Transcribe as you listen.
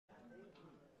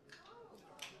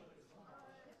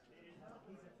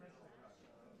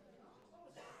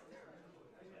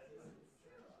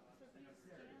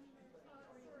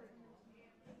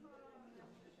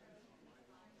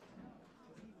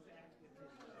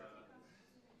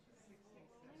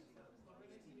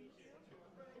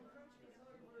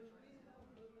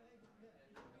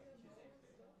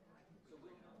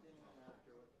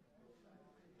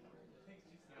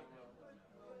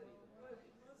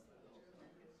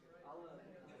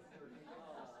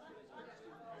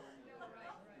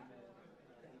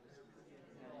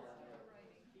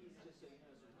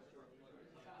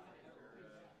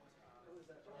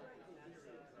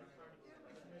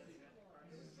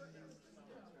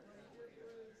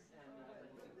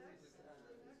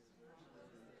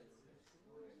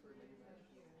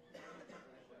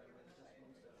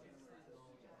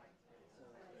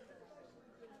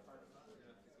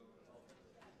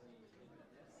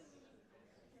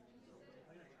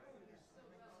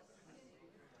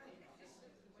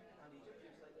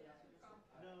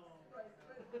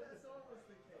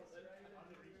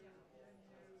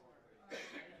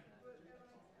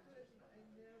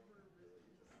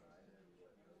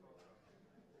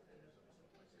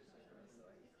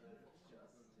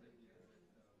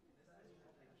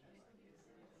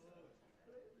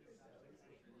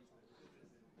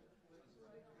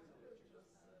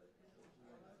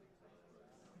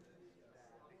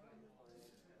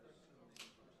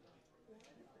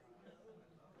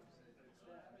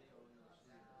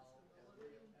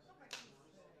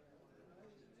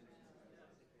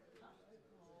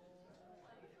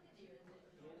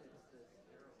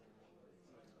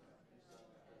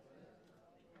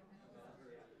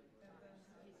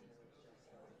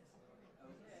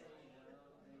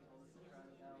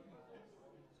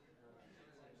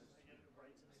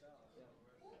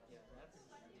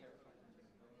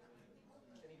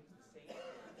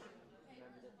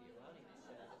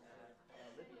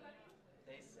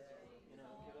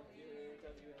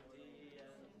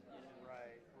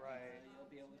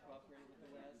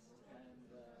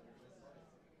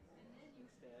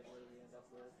Fed, what do we end up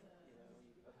with? You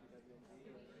know, a PWMD,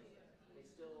 and they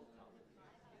still topple.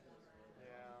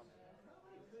 Yeah.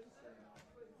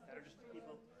 That are just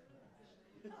people.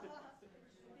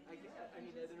 I guess. I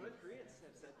mean, the North Koreans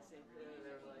have said the same thing.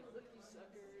 They're like, look, you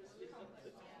suckers. You know,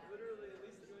 literally, at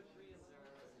least the North Koreans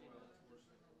are, you know,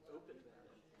 open about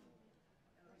it.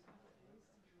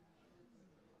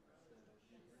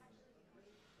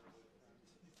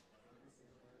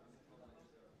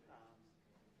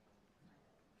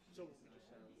 So we just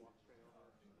walk straight over.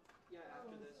 Yeah,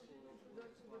 after this we'll walk over.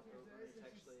 It's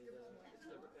actually it's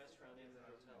the restaurant in the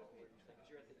hotel. Because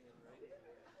you're at the inn, right?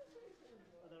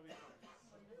 Oh, that'll be fun.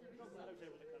 I'm glad I was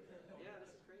able to come here. Yeah,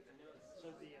 this is great. I know.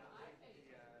 So the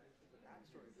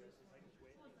backstory of this is like just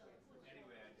waiting.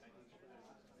 Anyway, I think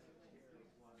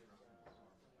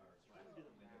trying to do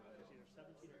the math. It's either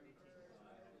 17 or 18.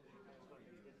 That's what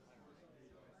you did hire.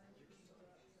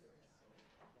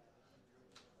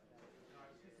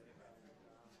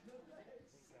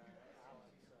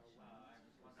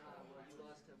 Well, you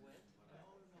lost to Went?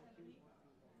 No, he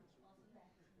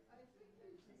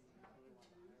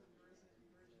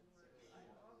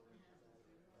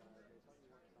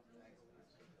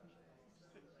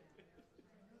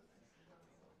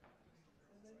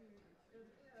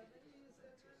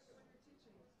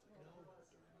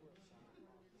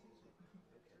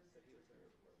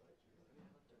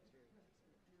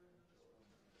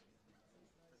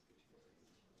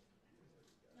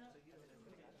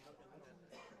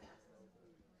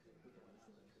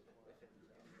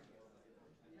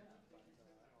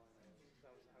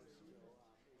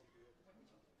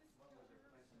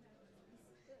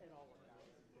it all worked out.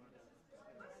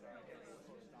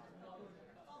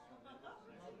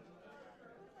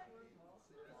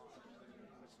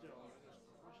 But still, it was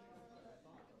crushing.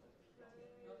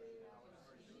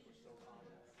 It was so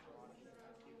common.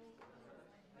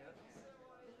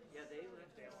 Yeah, they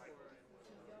left They us like for...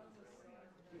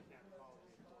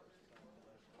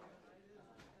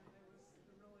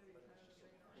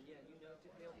 And yeah, you know,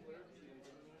 they'll blurb you,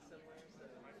 didn't he, somewhere? So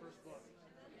my first book,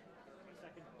 my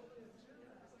second book.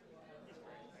 He's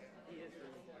great. he is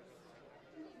really good.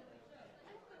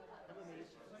 I'm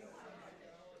amazed.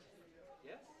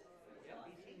 Yeah?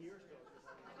 Yeah. 18 years ago.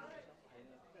 I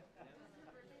know.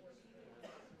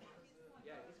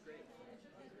 Yeah, he's great.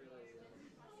 He's really...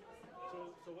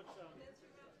 So what's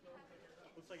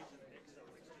looks like it's a mix of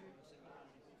like students and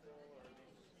people or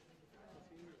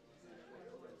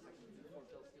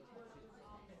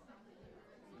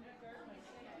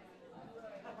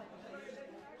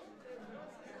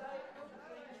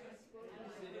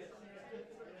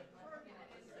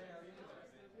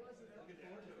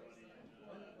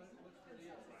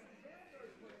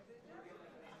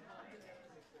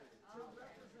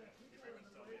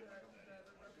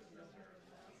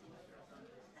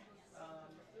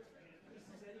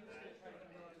He said he was going to try to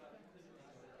come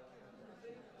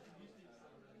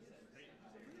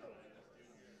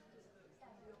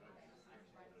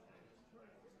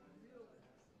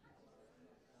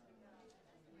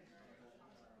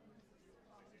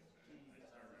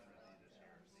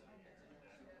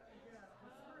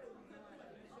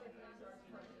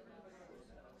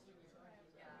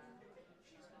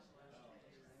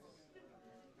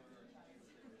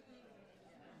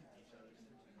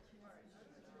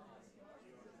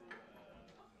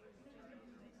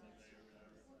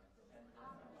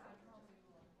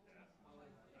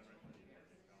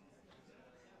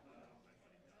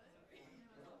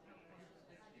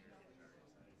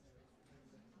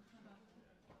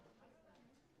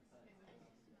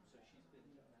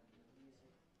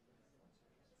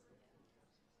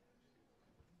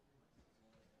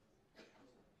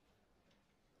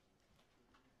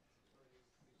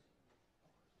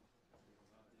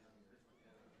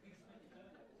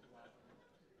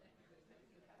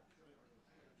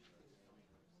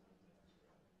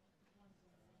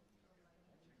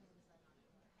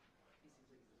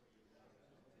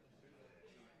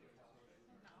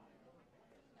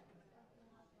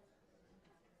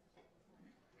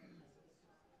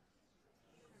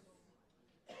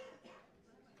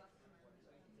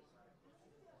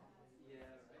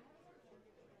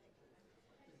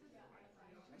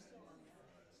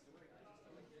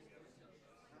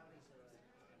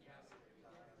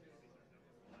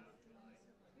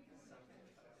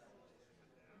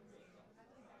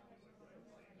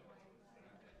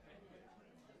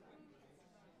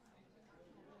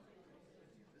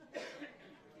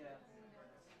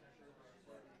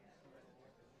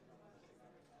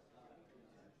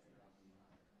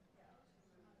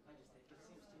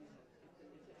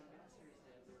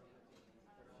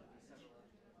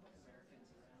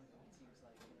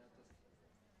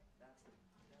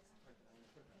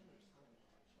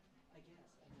I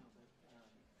guess, I know,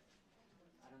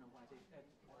 but I don't know why they,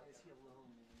 why is he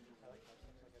alone in the middle I of like how it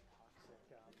seems like a toxic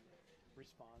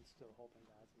response to the whole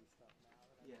Benghazi stuff now.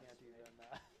 That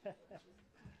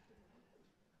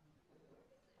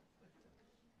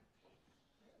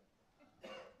Yes, I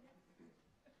can't right. even.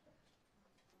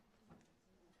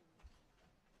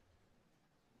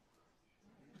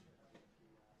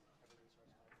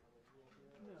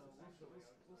 No,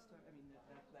 we'll start. I mean,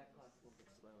 that clock's a little bit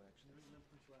slow, actually. There is no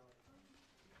punctuality.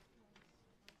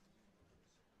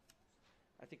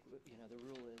 I think you know the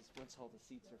rule is once all the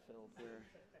seats are filled, we're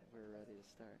ready to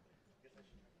start.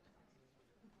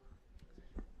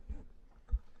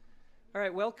 All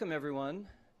right, welcome everyone.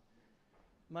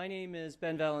 My name is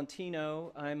Ben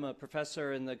Valentino. I'm a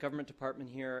professor in the government department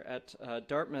here at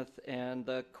Dartmouth and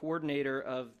the coordinator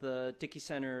of the Dickey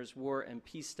Center's War and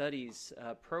Peace Studies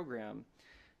program.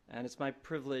 And it's my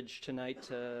privilege tonight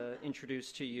to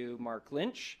introduce to you Marc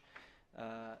Lynch,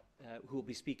 who will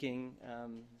be speaking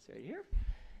right here.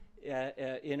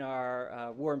 In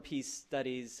our War and Peace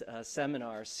Studies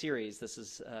seminar series. This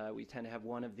is, we tend to have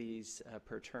one of these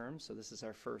per term, so this is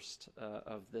our first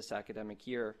of this academic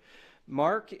year.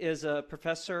 Marc is a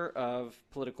professor of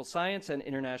political science and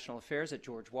international affairs at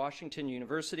George Washington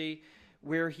University,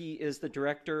 where he is the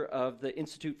director of the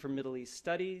Institute for Middle East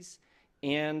Studies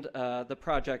and the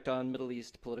Project on Middle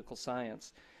East Political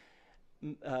Science.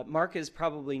 Marc is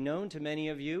probably known to many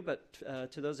of you, but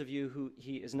to those of you who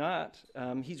he is not,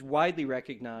 he's widely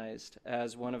recognized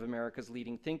as one of America's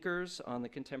leading thinkers on the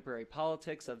contemporary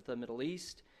politics of the Middle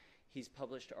East. He's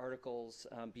published articles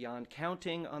beyond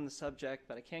counting on the subject,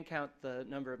 but I can't count the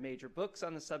number of major books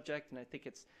on the subject, and I think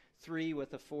it's 3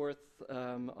 with a 4th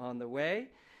on the way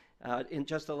in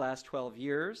just the last 12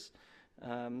 years.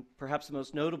 Perhaps the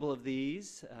most notable of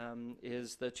these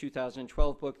is the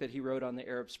 2012 book that he wrote on the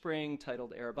Arab Spring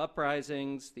titled Arab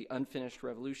Uprisings, The Unfinished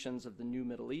Revolutions of the New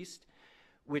Middle East,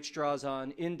 which draws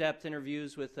on in-depth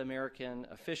interviews with American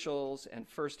officials and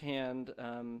firsthand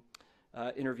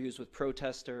interviews with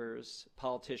protesters,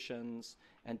 politicians,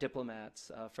 and diplomats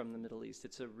from the Middle East.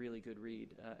 It's a really good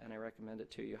read, and I recommend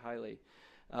it to you highly.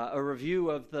 A review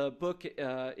of the book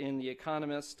in The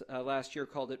Economist last year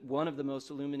called it one of the most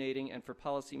illuminating and for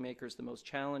policymakers the most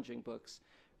challenging books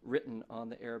written on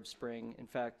the Arab Spring. In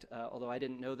fact, although I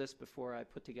didn't know this before I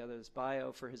put together this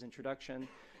bio for his introduction,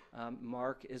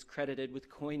 Marc is credited with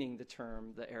coining the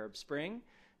term the Arab Spring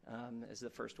as the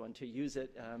first one to use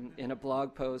it in a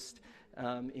blog post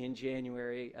in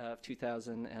January of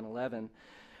 2011.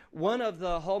 One of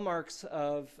the hallmarks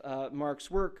of Marc's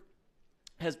work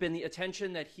has been the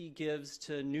attention that he gives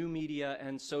to new media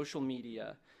and social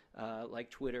media, like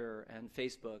Twitter and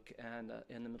Facebook, and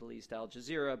in the Middle East,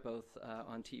 Al-Jazeera, both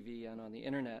on TV and on the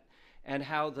internet, and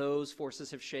how those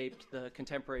forces have shaped the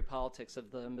contemporary politics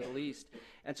of the Middle East.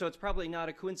 And so it's probably not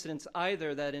a coincidence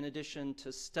either that in addition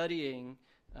to studying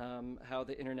how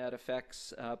the internet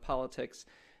affects politics,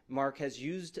 Marc has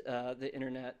used the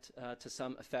internet to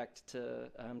some effect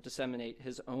to disseminate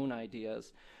his own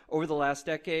ideas. Over the last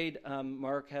decade,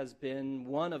 Marc has been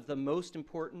one of the most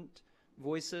important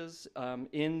voices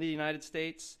in the United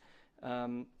States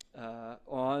on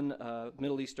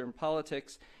Middle Eastern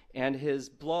politics, and his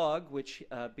blog, which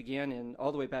began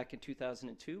all the way back in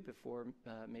 2002, before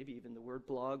maybe even the word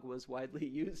blog was widely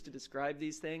used to describe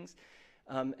these things,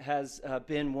 has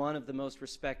been one of the most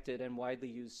respected and widely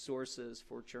used sources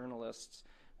for journalists,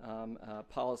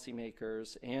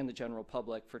 policymakers, and the general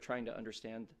public for trying to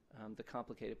understand the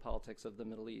complicated politics of the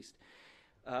Middle East.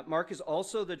 Marc is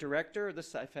also the director,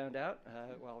 this I found out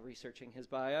while researching his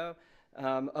bio,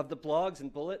 of the Blogs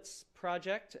and Bullets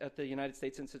project at the United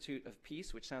States Institute of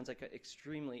Peace, which sounds like an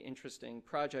extremely interesting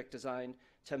project designed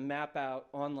to map out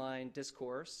online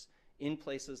discourse in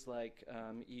places like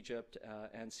Egypt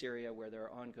and Syria, where there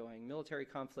are ongoing military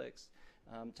conflicts,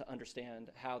 to understand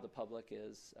how the public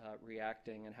is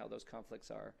reacting and how those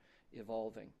conflicts are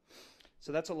evolving.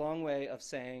 So that's a long way of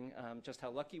saying just how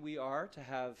lucky we are to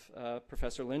have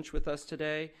Professor Lynch with us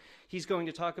today. He's going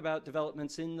to talk about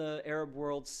developments in the Arab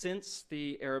world since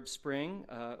the Arab Spring,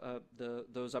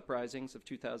 those uprisings of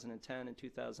 2010 and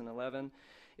 2011.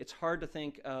 It's hard to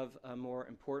think of a more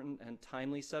important and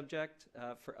timely subject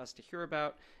for us to hear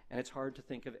about, and it's hard to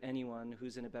think of anyone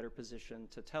who's in a better position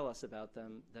to tell us about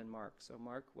them than Marc. So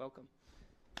Marc, welcome.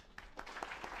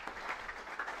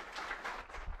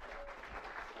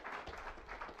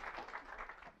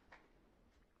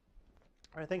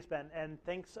 All right, thanks, Ben, and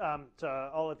thanks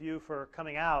to all of you for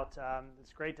coming out.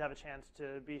 It's great to have a chance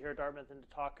to be here at Dartmouth and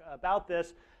to talk about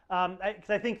this, because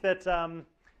I think that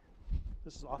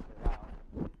this is awfully loud.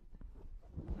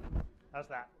 How's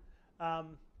that?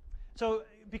 So,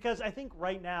 because I think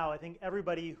right now, I think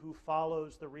everybody who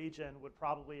follows the region would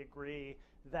probably agree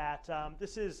that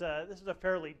this is a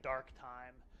fairly dark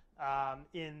time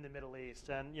in the Middle East.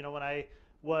 And when I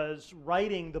was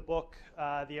writing the book,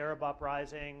 The Arab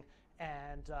Uprising,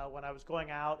 and when I was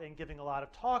going out and giving a lot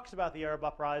of talks about the Arab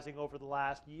Uprising over the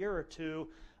last year or two,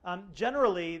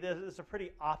 generally this is a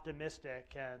pretty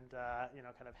optimistic and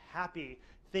kind of happy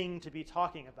thing to be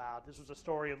talking about. This was a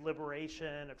story of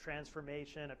liberation, of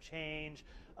transformation, of change,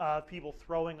 of people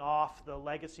throwing off the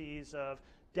legacies of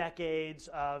decades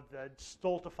of the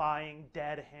stultifying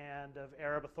dead hand of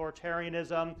Arab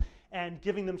authoritarianism and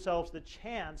giving themselves the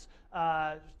chance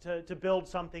to build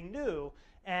something new.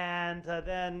 And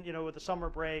then, with the summer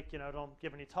break, don't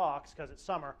give any talks because it's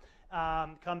summer,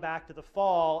 come back to the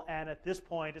fall, and at this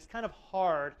point it's kind of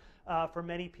hard for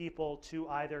many people to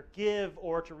either give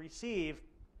or to receive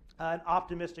an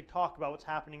optimistic talk about what's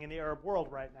happening in the Arab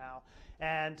world right now.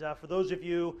 And for those of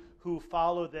you who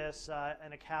follow this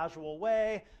in a casual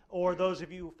way, or those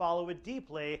of you who follow it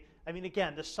deeply, I mean,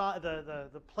 again,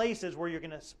 the places where you're going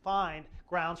to find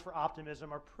grounds for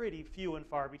optimism are pretty few and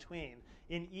far between.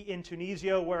 In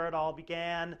Tunisia, where it all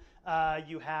began,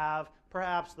 you have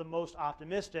perhaps the most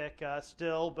optimistic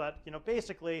still, but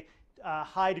basically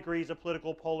high degrees of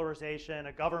political polarization,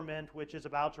 a government which is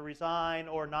about to resign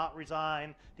or not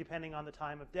resign, depending on the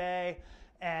time of day,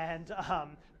 and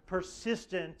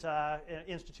persistent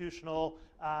institutional,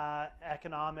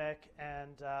 economic,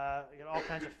 and all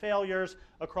kinds of failures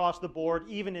across the board,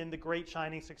 even in the great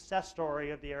shining success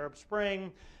story of the Arab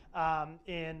Spring.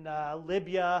 In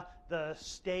Libya, the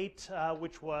state,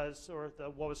 which was,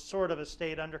 what was sort of a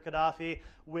state under Gaddafi,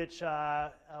 which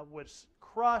was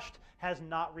crushed, has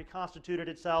not reconstituted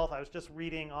itself. I was just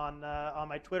reading on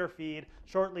my Twitter feed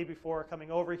shortly before coming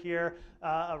over here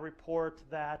a report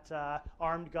that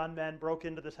armed gunmen broke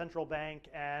into the central bank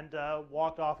and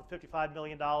walked off with $55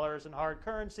 million in hard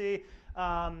currency.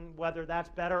 Whether that's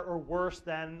better or worse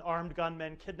than armed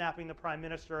gunmen kidnapping the prime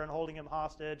minister and holding him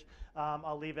hostage,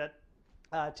 I'll leave it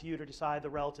to you to decide the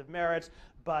relative merits.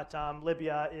 But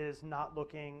Libya is not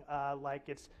looking like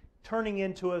it's turning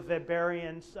into a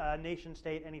Weberian nation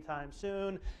state anytime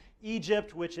soon.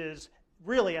 Egypt, which is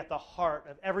really at the heart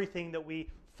of everything that we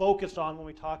focused on when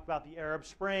we talked about the Arab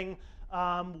Spring,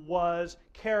 was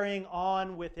carrying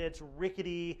on with its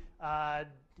rickety,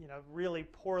 really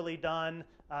poorly done,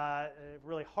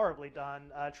 really horribly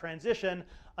done transition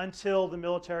until the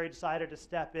military decided to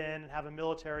step in and have a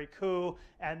military coup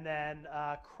and then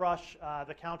crush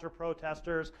the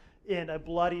counter-protesters in a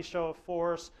bloody show of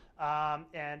force.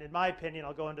 And in my opinion,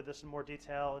 I'll go into this in more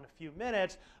detail in a few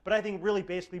minutes, but I think really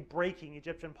basically breaking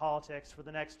Egyptian politics for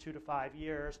the next 2 to 5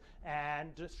 years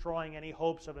and destroying any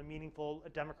hopes of a meaningful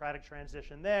democratic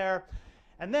transition there.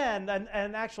 And then,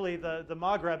 and actually the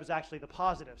Maghreb is actually the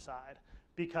positive side,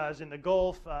 because in the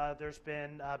Gulf, there's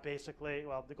been basically,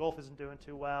 well, the Gulf isn't doing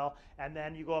too well, and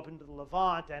then you go up into the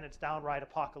Levant, and it's downright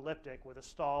apocalyptic with a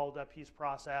stalled peace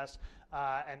process,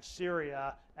 and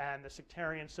Syria, and the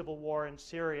sectarian civil war in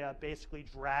Syria basically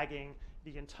dragging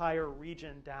the entire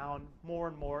region down more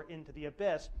and more into the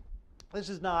abyss. This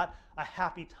is not a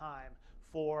happy time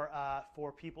for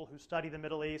people who study the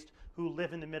Middle East, who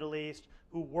live in the Middle East,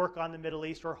 who work on the Middle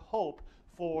East, or hope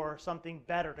for something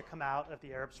better to come out of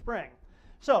the Arab Spring.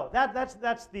 So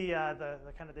that's the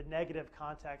kind of the negative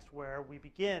context where we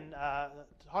begin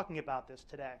talking about this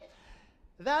today.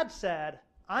 That said,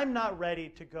 I'm not ready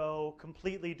to go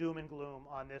completely doom and gloom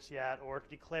on this yet, or to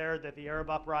declare that the Arab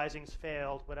uprisings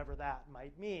failed, whatever that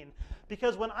might mean.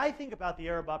 Because when I think about the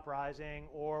Arab uprising,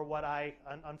 or what I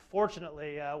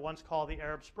unfortunately once called the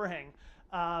Arab Spring,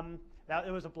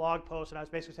 it was a blog post, and I was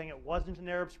basically saying it wasn't an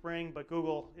Arab Spring, but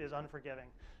Google is unforgiving.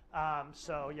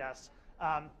 So yes.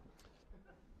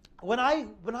 When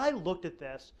I looked at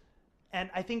this, and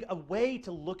I think a way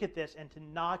to look at this and to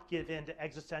not give in to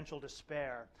existential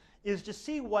despair is to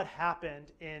see what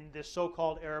happened in this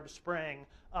so-called Arab Spring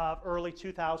of early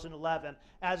 2011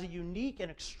 as a unique and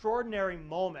extraordinary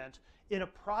moment in a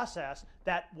process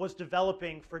that was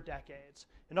developing for decades.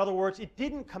 In other words, it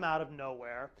didn't come out of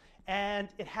nowhere, and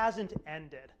it hasn't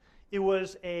ended. It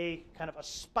was a kind of a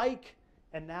spike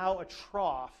and now a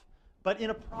trough, but in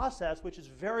a process which is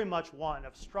very much one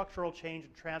of structural change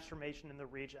and transformation in the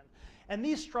region. And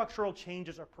these structural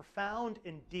changes are profound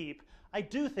and deep. I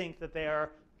do think that they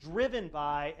are driven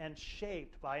by and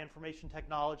shaped by information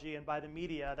technology and by the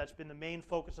media. That's been the main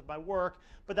focus of my work,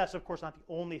 but that's of course not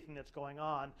the only thing that's going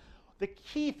on. The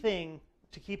key thing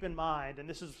to keep in mind, and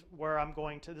this is where I'm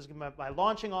going to, this is my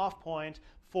launching off point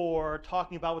for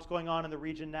talking about what's going on in the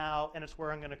region now, and it's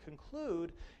where I'm going to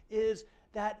conclude, is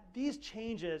that these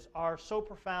changes are so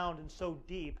profound and so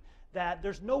deep that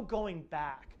there's no going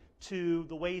back to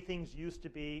the way things used to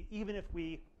be, even if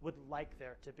we would like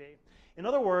there to be. In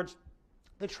other words,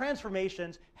 the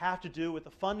transformations have to do with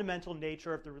the fundamental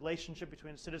nature of the relationship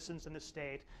between citizens and the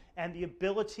state and the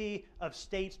ability of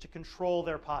states to control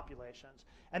their populations.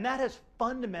 And that has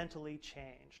fundamentally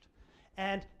changed.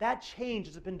 And that change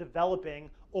has been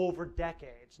developing over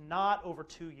decades, not over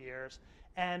 2 years.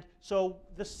 And so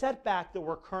the setback that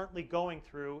we're currently going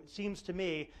through, it seems to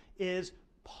me, is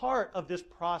part of this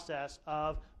process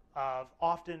of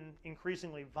often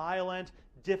increasingly violent,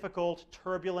 difficult,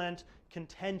 turbulent,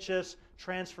 contentious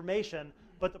transformation,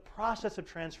 but the process of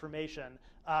transformation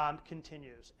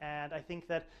continues. And I think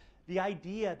that the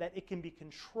idea that it can be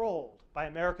controlled by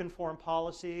American foreign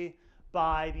policy,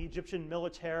 by the Egyptian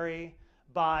military,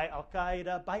 by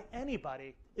Al-Qaeda, by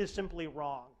anybody, is simply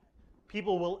wrong.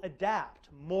 People will adapt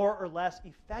more or less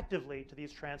effectively to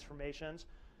these transformations.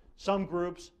 Some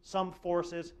groups, some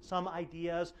forces, some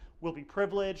ideas will be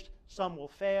privileged, some will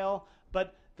fail,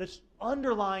 but the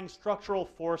underlying structural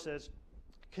forces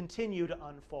continue to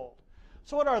unfold.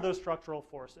 So what are those structural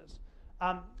forces?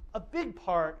 A big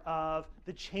part of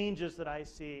the changes that I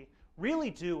see really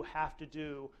do have to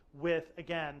do with,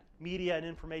 again, media and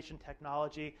information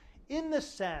technology in the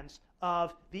sense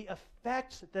of the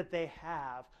effects that they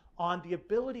have on the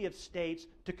ability of states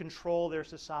to control their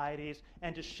societies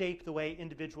and to shape the way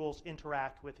individuals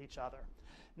interact with each other.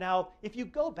 Now, if you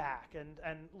go back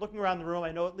and looking around the room,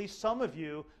 I know at least some of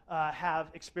you have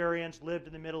experienced, lived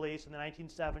in the Middle East in the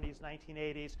 1970s,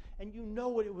 1980s, and you know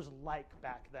what it was like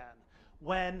back then,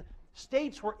 when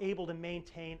states were able to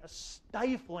maintain a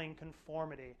stifling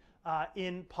conformity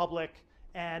in public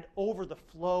and over the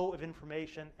flow of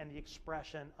information and the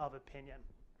expression of opinion.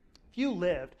 If you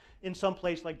lived in some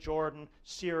place like Jordan,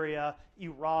 Syria,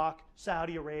 Iraq,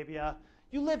 Saudi Arabia,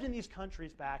 you lived in these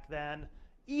countries back then,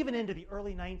 even into the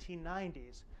early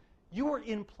 1990s, you were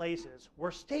in places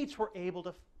where states were able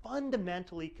to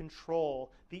fundamentally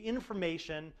control the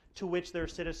information to which their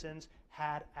citizens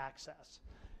had access.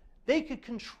 They could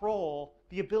control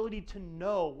the ability to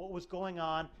know what was going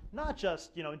on, not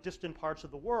just in distant parts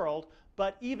of the world,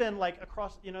 but even like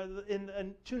across,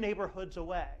 in 2 neighborhoods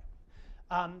away.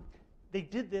 They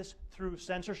did this through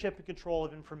censorship and control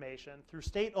of information, through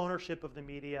state ownership of the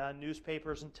media,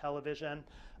 newspapers and television,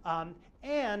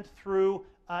 and through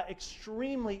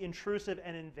extremely intrusive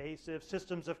and invasive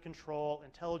systems of control,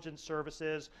 intelligence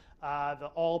services, the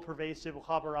all-pervasive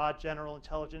Mukhabarat General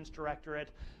Intelligence Directorate,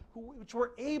 which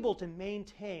were able to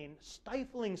maintain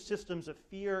stifling systems of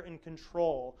fear and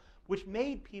control, which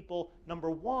made people, number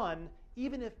one,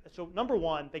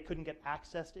 they couldn't get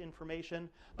access to information,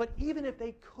 but even if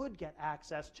they could get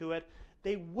access to it,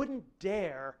 they wouldn't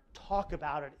dare talk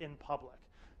about it in public.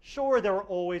 Sure, there were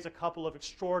always a couple of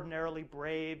extraordinarily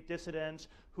brave dissidents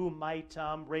who might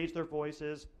raise their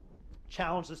voices,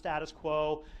 challenge the status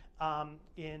quo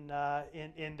in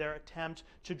their attempt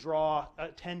to draw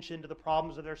attention to the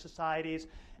problems of their societies,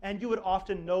 and you would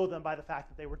often know them by the fact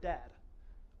that they were dead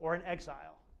or in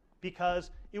exile, because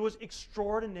it was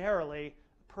extraordinarily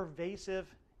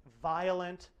pervasive,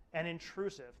 violent, and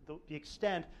intrusive, the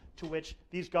extent to which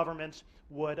these governments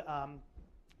would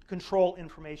control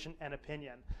information and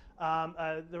opinion.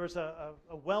 There was a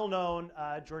well-known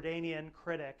Jordanian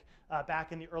critic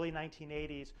back in the early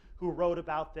 1980s who wrote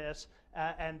about this,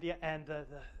 and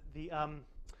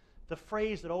the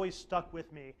phrase that always stuck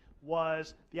with me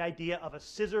was the idea of a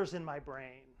scissors in my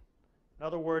brain. In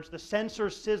other words, the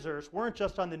censor's scissors weren't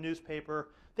just on the newspaper,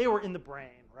 they were in the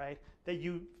brain, right? That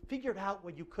you figured out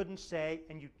what you couldn't say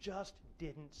and you just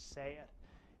didn't say it.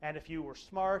 And if you were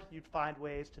smart, you'd find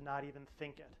ways to not even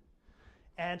think it.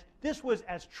 And this was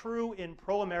as true in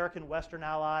pro-American Western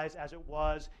allies as it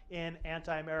was in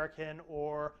anti-American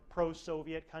or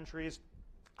pro-Soviet countries.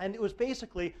 And it was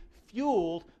basically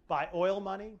fueled by oil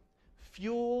money,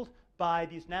 fueled by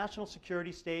these national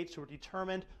security states who were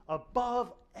determined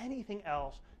above anything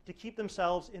else to keep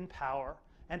themselves in power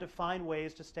and to find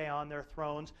ways to stay on their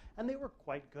thrones, and they were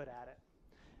quite good at it.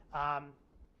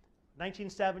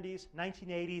 1970s,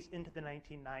 1980s, into the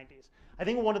 1990s. I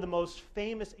think one of the most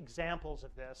famous examples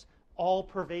of this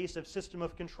all-pervasive system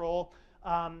of control,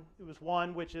 it was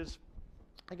one which is,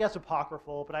 I guess,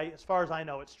 apocryphal, but as far as I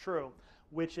know, it's true,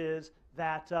 which is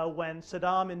that when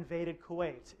Saddam invaded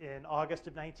Kuwait in August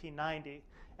of 1990,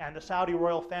 and the Saudi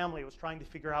royal family was trying to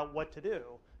figure out what to do,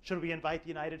 should we invite the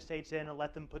United States in and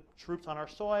let them put troops on our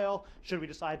soil? Should we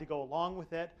decide to go along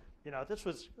with it? This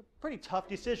was a pretty tough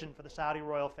decision for the Saudi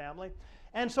royal family.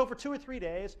 And so for 2 or 3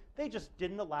 days, they just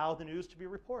didn't allow the news to be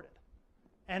reported.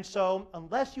 And so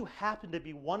unless you happen to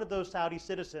be one of those Saudi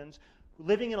citizens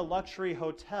living in a luxury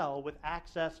hotel with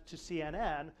access to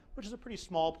CNN, which is a pretty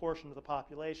small portion of the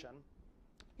population,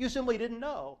 you simply didn't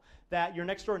know that your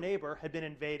next door neighbor had been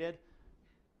invaded,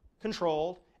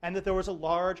 controlled, and that there was a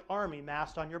large army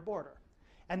massed on your border.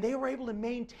 And they were able to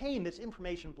maintain this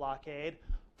information blockade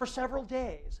for several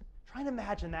days. Try and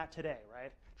imagine that today,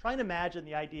 right? Try and imagine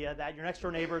the idea that your next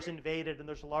door neighbor is invaded and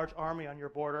there's a large army on your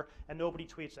border and nobody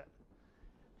tweets it,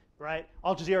 right?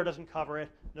 Al-Jazeera doesn't cover it,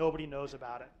 nobody knows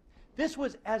about it. This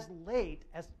was as late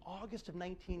as August of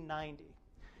 1990.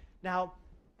 Now,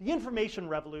 the information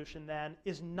revolution then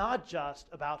is not just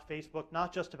about Facebook,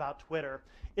 not just about Twitter.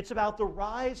 It's about the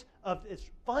rise of this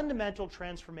fundamental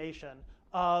transformation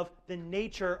of the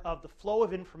nature of the flow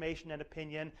of information and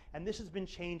opinion, and this has been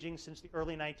changing since the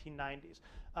early 1990s.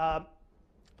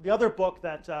 The other book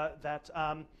that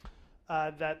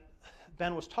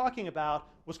Ben was talking about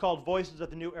was called Voices of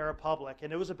the New Arab Public,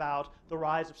 and it was about the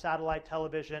rise of satellite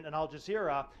television and Al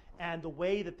Jazeera and the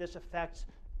way that this affects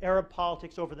Arab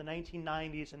politics over the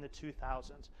 1990s and the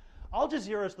 2000s. Al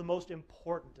Jazeera is the most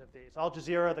important of these. Al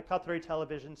Jazeera, the Qatari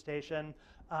television station,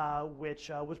 which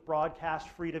was broadcast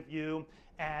free to view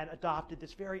and adopted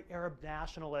this very Arab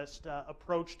nationalist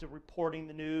approach to reporting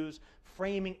the news,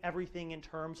 framing everything in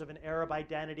terms of an Arab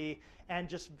identity, and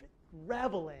just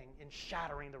reveling in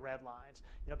shattering the red lines.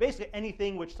 You know, basically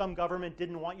anything which some government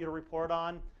didn't want you to report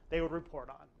on, they would report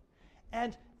on.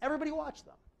 And everybody watched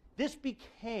them. This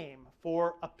became,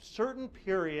 for a certain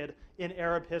period in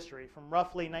Arab history, from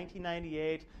roughly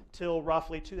 1998 till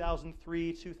roughly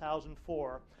 2003,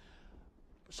 2004,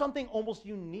 something almost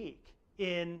unique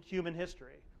in human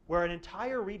history, where an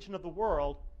entire region of the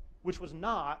world, which was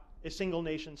not a single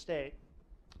nation state,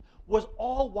 was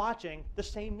all watching the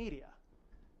same media.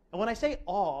 And when I say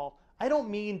all, I don't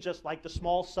mean just like the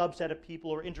small subset of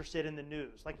people who are interested in the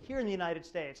news. Like here in the United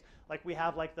States, like we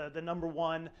have like the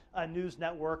 #1 news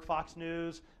network, Fox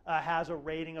News, has a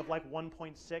rating of like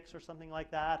 1.6 or something like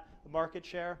that, the market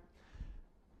share.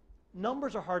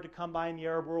 Numbers are hard to come by in the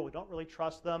Arab world. We don't really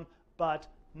trust them, but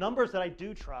numbers that I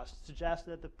do trust suggest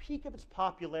that at the peak of its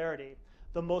popularity,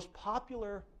 the most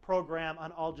popular program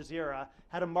on Al Jazeera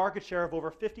had a market share of over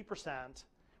 50%,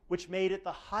 which made it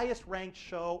the highest ranked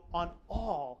show on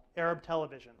all Arab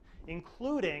television,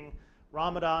 including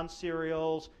Ramadan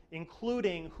serials,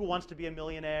 including Who Wants to Be a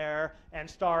Millionaire and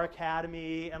Star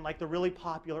Academy and like the really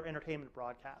popular entertainment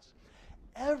broadcasts.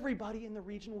 Everybody in the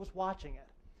region was watching it.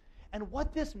 And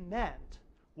what this meant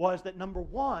was that, number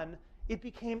one, it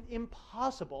became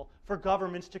impossible for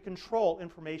governments to control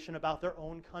information about their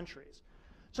own countries.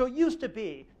 So it used to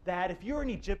be that if you're an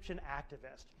Egyptian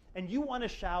activist and you want to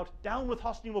shout, "Down with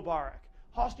Hosni Mubarak.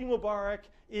 Hosni Mubarak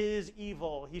is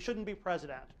evil. He shouldn't be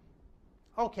president."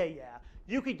 Okay, yeah.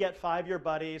 You could get 5 of your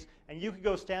buddies and you could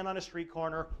go stand on a street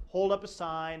corner, hold up a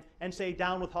sign, and say,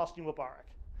 "Down with Hosni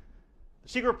Mubarak." The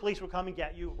secret police would come and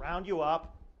get you, round you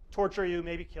up, torture you,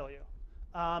 maybe kill you.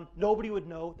 Nobody would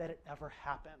know that it ever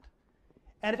happened.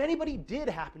 And if anybody did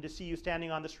happen to see you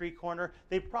standing on the street corner,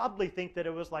 they'd probably think that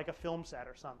it was like a film set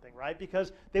or something, right?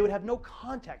 Because they would have no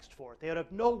context for it. They would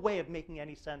have no way of making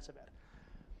any sense of it.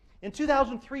 In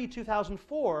 2003,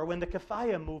 2004, when the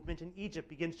Kafaya movement in Egypt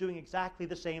begins doing exactly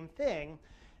the same thing,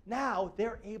 now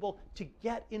they're able to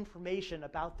get information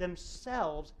about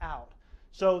themselves out.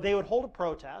 So they would hold a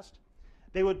protest.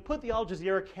 They would put the Al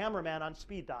Jazeera cameraman on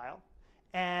speed dial,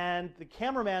 and the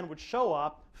cameraman would show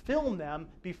up, film them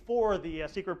before the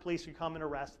secret police would come and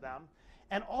arrest them.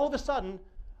 And all of a sudden,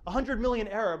 100 million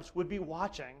Arabs would be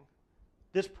watching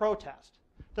this protest.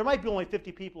 There might be only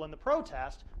 50 people in the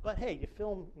protest, but hey, you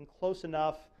film in close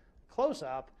enough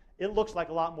close-up, it looks like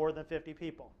a lot more than 50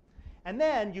 people. And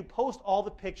then you post all the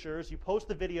pictures, you post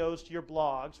the videos to your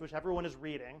blogs, which everyone is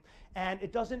reading, and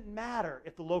it doesn't matter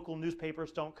if the local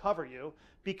newspapers don't cover you,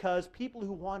 because people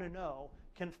who want to know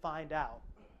can find out.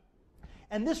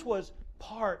 And this was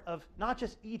part of not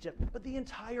just Egypt, but the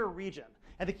entire region.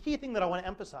 And the key thing that I want to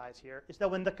emphasize here is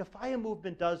that when the Kafaya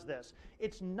movement does this,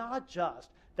 it's not just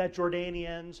that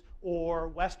Jordanians or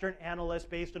Western analysts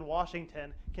based in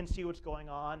Washington can see what's going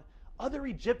on. Other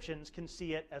Egyptians can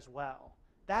see it as well.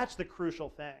 That's the crucial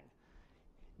thing.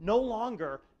 No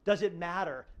longer does it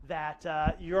matter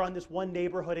that you're on this one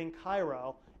neighborhood in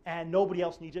Cairo and nobody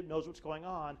else in Egypt knows what's going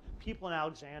on. People in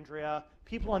Alexandria,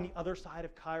 people on the other side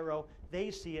of Cairo,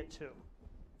 they see it too.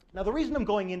 Now, the reason I'm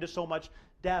going into so much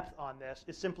depth on this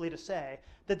is simply to say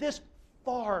that this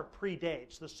far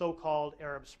predates the so-called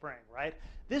Arab Spring, right?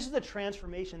 This is the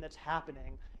transformation that's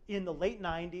happening in the late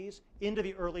 90s into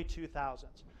the early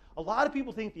 2000s. A lot of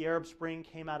people think the Arab Spring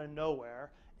came out of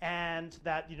nowhere and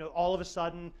that, you know, all of a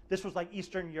sudden this was like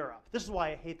Eastern Europe. This is why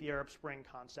I hate the Arab Spring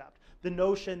concept. The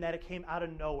notion that it came out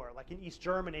of nowhere, like in East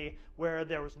Germany, where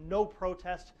there was no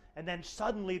protest, and then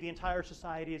suddenly the entire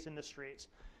society is in the streets.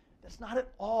 That's not at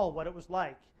all what it was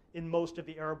like in most of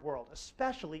the Arab world,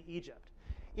 especially Egypt.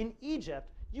 In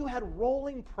Egypt, you had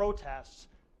rolling protests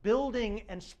building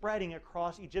and spreading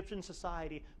across Egyptian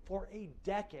society for a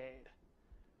decade.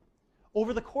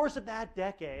 Over the course of that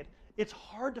decade, it's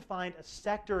hard to find a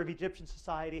sector of Egyptian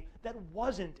society that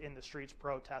wasn't in the streets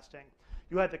protesting.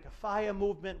 You had the Kafaya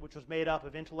movement, which was made up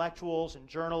of intellectuals and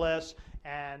journalists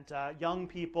and young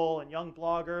people and young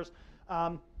bloggers.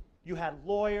 You had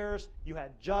lawyers, you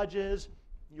had judges,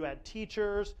 you had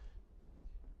teachers.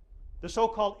 The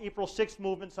so-called April 6th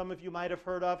movement, some of you might have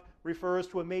heard of, refers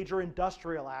to a major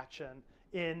industrial action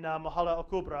in Mahalla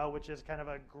al-Kubra, which is kind of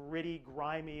a gritty,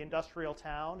 grimy industrial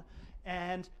town.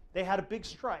 And they had a big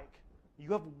strike.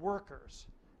 You have workers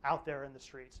out there in the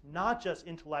streets, not just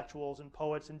intellectuals and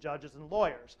poets and judges and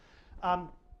lawyers.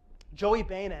 Joey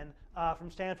Bainan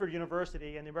from Stanford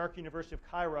University and the American University of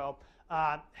Cairo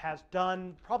has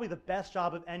done probably the best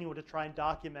job of anyone to try and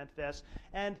document this.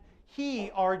 And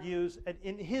he argues,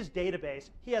 in his database,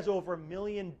 he has over 1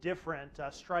 million different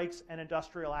strikes and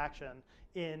industrial action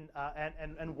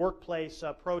and workplace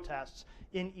protests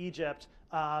in Egypt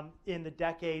in the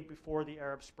decade before the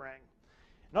Arab Spring.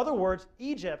 In other words,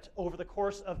 Egypt, over the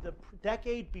course of the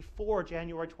decade before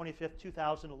January 25th,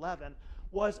 2011,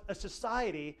 was a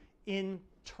society in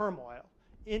turmoil,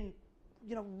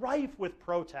 rife with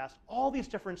protest, all these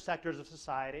different sectors of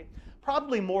society,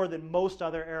 probably more than most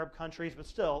other Arab countries, but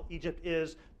still, Egypt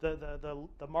is the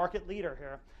market leader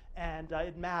here, and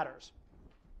it matters.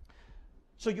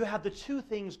 So you have the two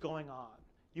things going on.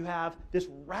 You have this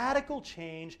radical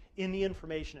change in the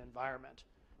information environment.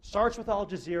 Starts with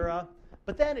Al-Jazeera,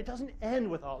 but then it doesn't end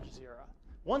with Al-Jazeera.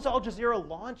 Once Al-Jazeera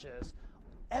launches,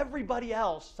 everybody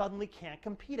else suddenly can't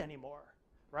compete anymore,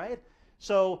 right?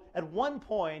 So at one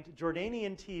point,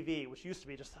 Jordanian TV, which used to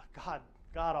be just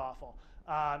god-awful,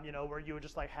 where you would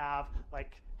just have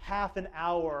half an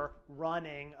hour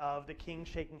running of the king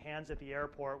shaking hands at the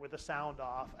airport with the sound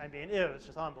off. I mean, it was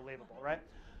just unbelievable, right?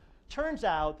 Turns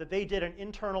out that they did an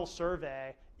internal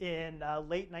survey in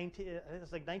late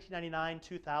 1999,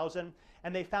 2000,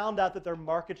 and they found out that their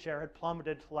market share had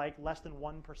plummeted to less than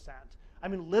 1%. I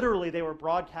mean, literally, they were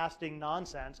broadcasting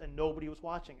nonsense and nobody was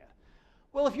watching it.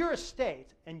 Well, if you're a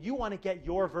state and you want to get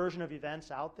your version of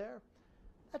events out there,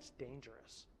 that's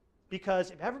dangerous. Because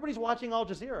if everybody's watching Al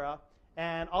Jazeera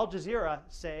and Al Jazeera,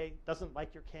 say, doesn't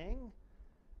like your king,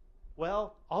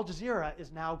 well, Al Jazeera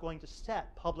is now going to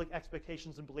set public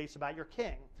expectations and beliefs about your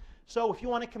king. So if you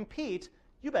want to compete,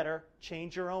 you better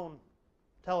change your own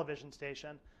television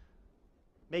station,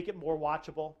 make it more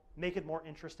watchable, make it more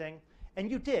interesting. And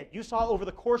you did. You saw over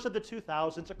the course of the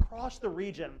 2000s across the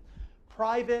region,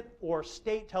 private or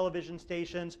state television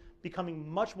stations becoming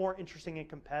much more interesting and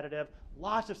competitive,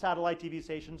 lots of satellite TV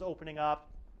stations opening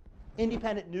up,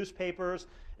 independent newspapers.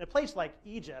 In a place like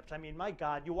Egypt, I mean, my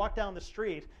God, you walk down the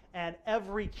street and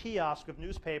every kiosk of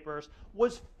newspapers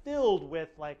was filled with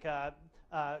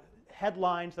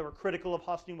headlines that were critical of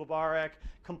Hosni Mubarak,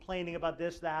 complaining about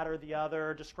this, that, or the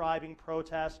other, describing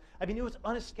protests. I mean, it was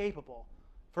unescapable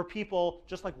for people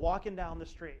just walking down the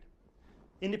street.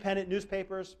 Independent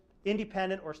newspapers,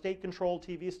 independent or state-controlled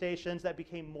TV stations that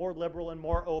became more liberal and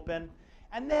more open,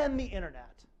 and then the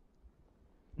internet.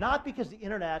 Not because the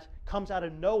internet comes out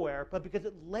of nowhere, but because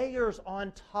it layers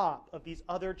on top of these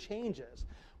other changes,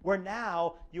 where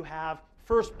now you have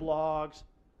first blogs,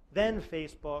 then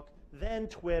Facebook, then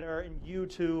Twitter and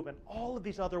YouTube, and all of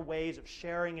these other ways of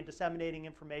sharing and disseminating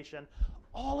information.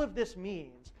 All of this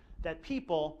means that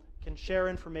people can share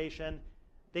information.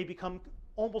 They become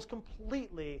almost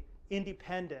completely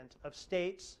independent of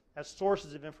states as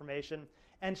sources of information,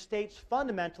 and states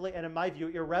fundamentally, and in my view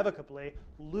irrevocably,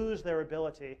 lose their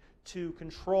ability to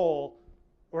control,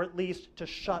 or at least to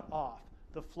shut off,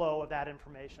 the flow of that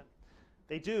information.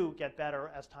 They do get better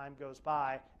as time goes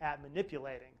by at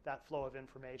manipulating that flow of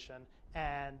information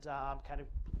and kind of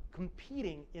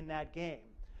competing in that game.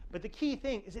 But the key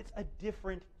thing is it's a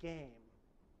different game.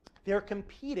 They're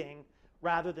competing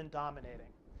rather than dominating.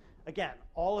 Again,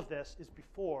 all of this is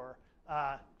before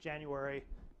January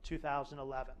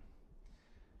 2011.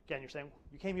 Again, you're saying,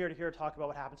 you came here to hear talk about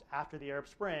what happens after the Arab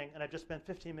Spring, and I've just spent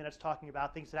 15 minutes talking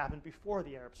about things that happened before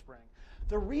the Arab Spring.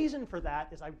 The reason for that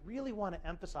is I really want to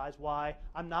emphasize why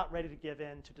I'm not ready to give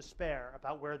in to despair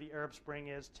about where the Arab Spring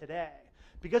is today.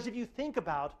 Because if you think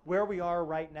about where we are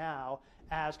right now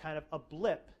as kind of a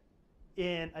blip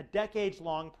in a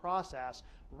decades-long process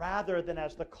rather than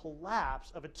as the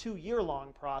collapse of a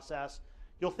 2-year-long process,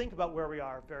 you'll think about where we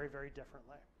are very, very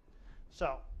differently.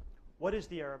 So, what is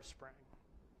the Arab Spring?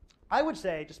 I would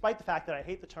say, despite the fact that I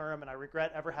hate the term and I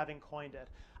regret ever having coined it,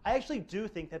 I actually do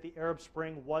think that the Arab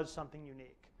Spring was something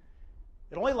unique.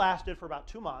 It only lasted for about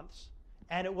 2 months,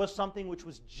 and it was something which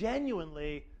was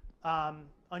genuinely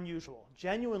unusual,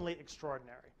 genuinely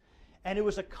extraordinary. And it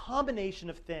was a combination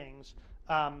of things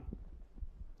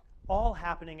all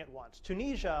happening at once.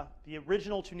 Tunisia, the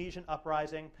original Tunisian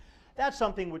uprising, that's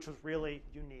something which was really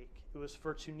unique. It was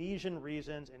for Tunisian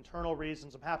reasons, internal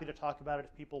reasons. I'm happy to talk about it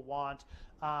if people want.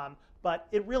 But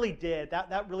it really did.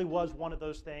 That really was one of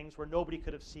those things where nobody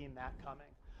could have seen that coming.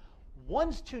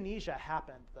 Once Tunisia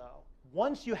happened, though,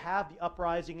 once you have the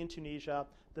uprising in Tunisia,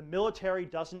 the military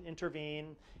doesn't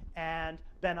intervene, and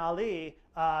Ben Ali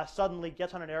suddenly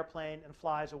gets on an airplane and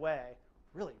flies away,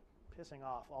 really pissing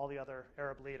off all the other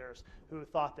Arab leaders who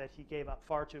thought that he gave up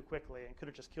far too quickly and could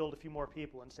have just killed a few more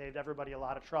people and saved everybody a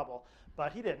lot of trouble.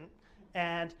 But he didn't.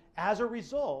 And as a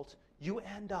result, you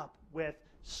end up with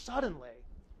suddenly,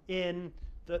 in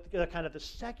the kind of the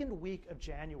second week of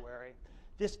January,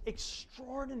 this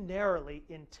extraordinarily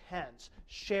intense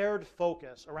shared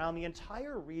focus around the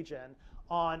entire region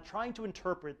on trying to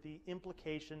interpret the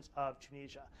implications of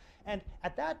Tunisia. And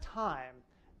at that time,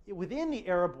 within the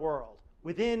Arab world,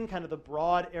 within kind of the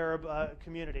broad Arab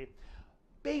community,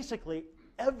 basically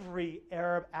every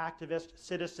Arab activist,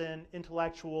 citizen,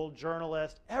 intellectual,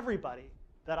 journalist, everybody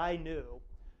that I knew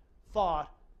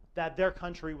thought that their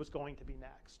country was going to be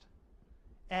next.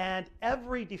 And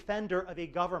every defender of a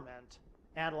government,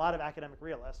 and a lot of academic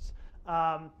realists,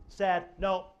 said,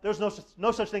 no, there's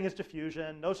no such thing as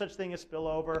diffusion, no such thing as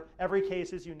spillover, every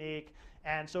case is unique.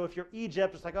 And so if you're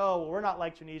Egypt, it's like, oh, well, we're not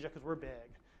like Tunisia because we're big.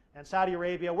 And Saudi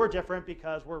Arabia, we're different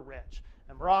because we're rich.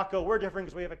 And Morocco, we're different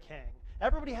because we have a king.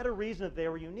 Everybody had a reason that they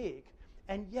were unique.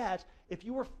 And yet, if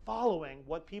you were following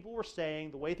what people were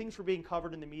saying, the way things were being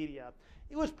covered in the media,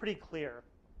 it was pretty clear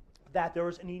that there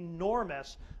was an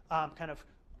enormous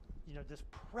this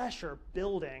pressure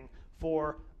building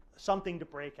for something to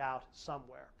break out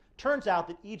somewhere. Turns out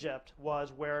that Egypt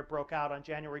was where it broke out on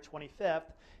January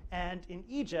 25th. And in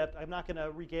Egypt, I'm not going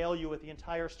to regale you with the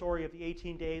entire story of the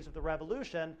 18 days of the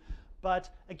revolution, but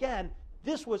again,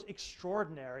 this was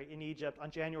extraordinary in Egypt on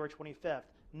January 25th,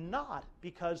 not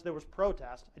because there was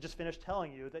protest. I just finished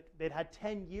telling you that they'd had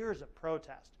 10 years of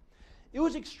protest. It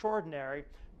was extraordinary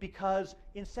because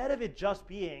instead of it just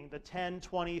being the 10,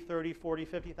 20, 30, 40,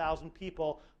 50,000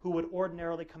 people who would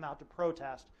ordinarily come out to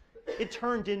protest, it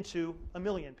turned into 1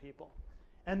 million people.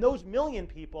 And those 1 million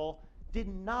people did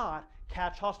not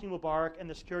catch Hosni Mubarak and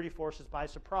the security forces by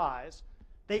surprise.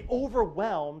 They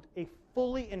overwhelmed a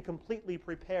fully and completely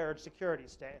prepared security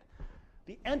state.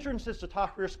 The entrances to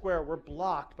Tahrir Square were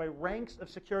blocked by ranks of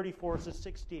security forces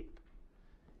 6 deep.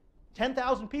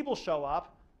 10,000 people show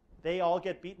up, they all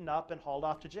get beaten up and hauled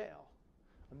off to jail.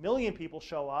 1 million people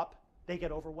show up, they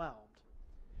get overwhelmed.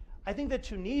 I think that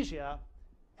Tunisia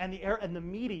and the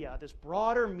media, this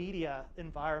broader media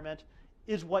environment,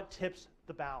 is what tips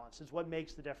the balance, is what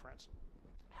makes the difference.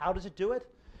 How does it do it?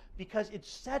 Because it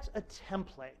sets a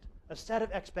template, a set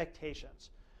of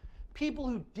expectations. People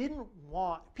who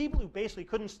basically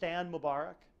couldn't stand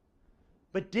Mubarak,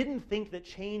 but didn't think that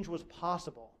change was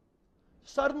possible,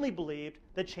 suddenly believed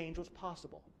that change was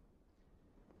possible.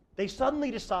 They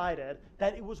suddenly decided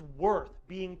that it was worth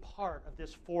being part of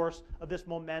this force, of this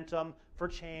momentum for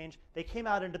change. They came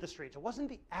out into the streets. It wasn't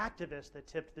the activists that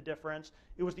tipped the difference.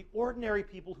 It was the ordinary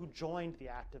people who joined the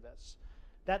activists.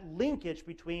 That linkage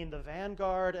between the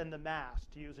vanguard and the mass,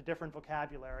 to use a different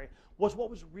vocabulary, was what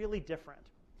was really different.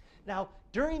 Now,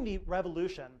 during the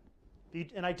revolution,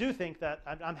 and I do think that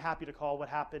I'm happy to call what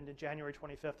happened in January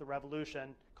 25th the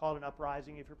revolution, call it an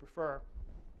uprising if you prefer,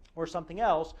 or something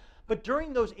else. But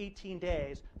during those 18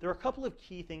 days, there were a couple of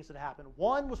key things that happened.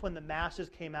 One was when the masses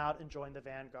came out and joined the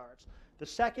vanguards. The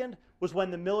second was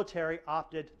when the military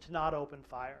opted to not open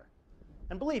fire.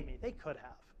 And believe me, they could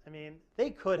have. I mean, they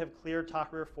could have cleared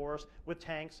Tahrir Force with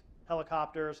tanks,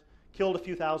 helicopters, killed a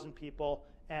few thousand people,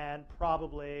 and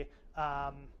probably,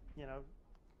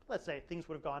 let's say things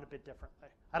would have gone a bit differently.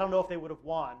 I don't know if they would have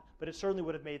won, but it certainly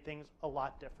would have made things a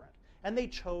lot different. And they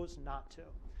chose not to.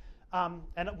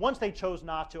 And once they chose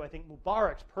not to, I think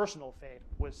Mubarak's personal fate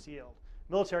was sealed.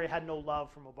 The military had no love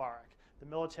for Mubarak. The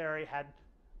military had,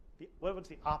 what was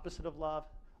the opposite of love?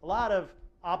 A lot of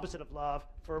opposite of love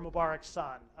for Mubarak's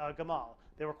son, Gamal.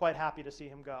 They were quite happy to see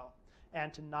him go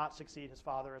and to not succeed his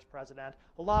father as president.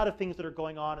 A lot of things that are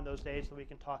going on in those days that we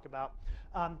can talk about.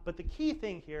 But the key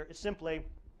thing here is simply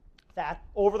that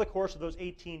over the course of those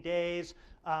 18 days,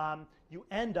 you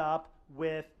end up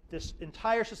with this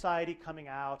entire society coming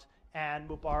out and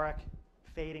Mubarak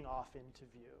fading off into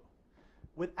view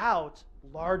without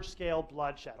large-scale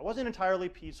bloodshed. It wasn't entirely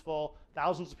peaceful.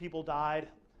 Thousands of people died.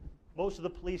 Most of the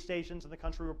police stations in the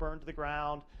country were burned to the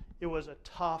ground. It was a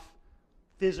tough,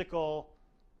 physical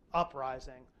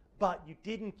uprising, but you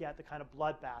didn't get the kind of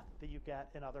bloodbath that you get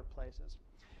in other places.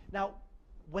 Now,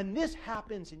 when this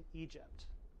happens in Egypt,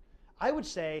 I would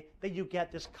say that you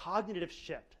get this cognitive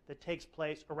shift that takes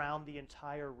place around the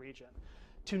entire region.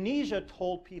 Tunisia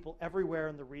told people everywhere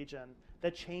in the region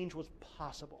that change was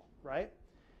possible, right?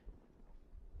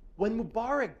 When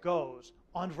Mubarak goes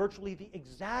on virtually the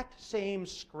exact same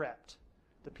script,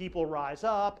 the people rise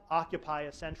up, occupy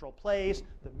a central place,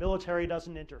 the military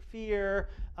doesn't interfere,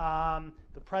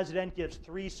 the president gives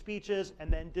 3 speeches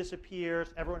and then disappears,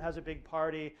 everyone has a big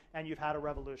party, and you've had a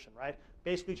revolution, right?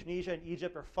 Basically, Tunisia and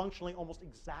Egypt are functionally almost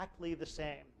exactly the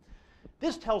same.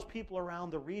 This tells people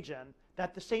around the region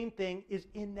that the same thing is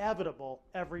inevitable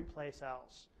every place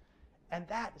else. And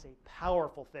that is a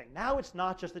powerful thing. Now it's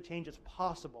not just that change is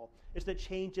possible, it's that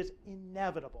change is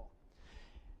inevitable.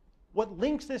 What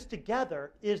links this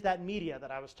together is that media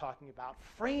that I was talking about,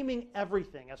 framing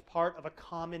everything as part of a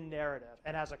common narrative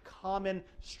and as a common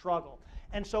struggle.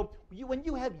 And so when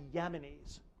you have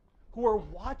Yemenis who are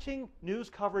watching news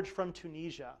coverage from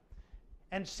Tunisia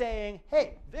and saying,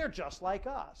 hey, they're just like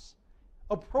us,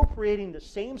 appropriating the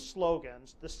same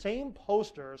slogans, the same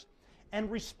posters, and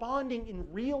responding in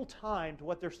real time to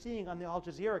what they're seeing on the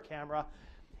Al-Jazeera camera,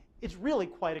 it's really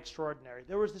quite extraordinary.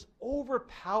 There was this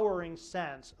overpowering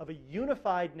sense of a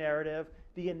unified narrative,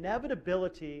 the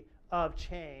inevitability of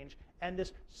change, and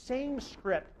this same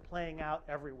script playing out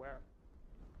everywhere.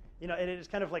 You know, and it is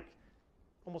kind of like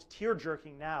almost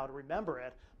tear-jerking now to remember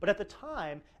it, but at the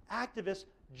time, activists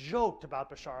joked about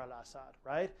Bashar al-Assad,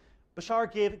 right?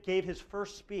 Bashar gave his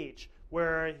first speech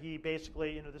where he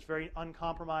basically, you know, this very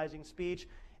uncompromising speech,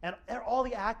 and all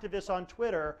the activists on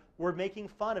Twitter were making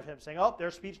fun of him, saying, oh,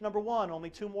 there's speech number 1, only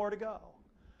 2 more to go.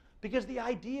 Because the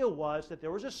idea was that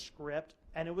there was a script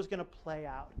and it was going to play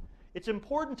out. It's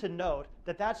important to note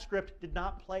that that script did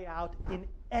not play out in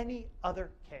any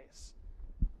other case,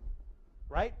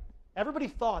 right? Everybody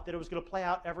thought that it was going to play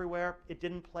out everywhere. It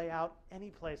didn't play out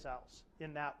anyplace else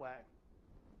in that way.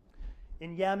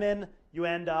 In Yemen, you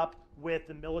end up with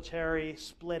the military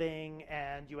splitting,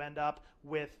 and you end up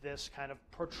with this kind of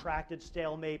protracted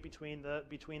stalemate between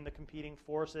the competing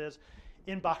forces.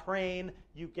 In Bahrain,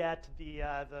 you get the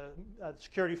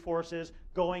security forces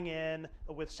going in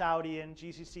with Saudi and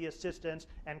GCC assistance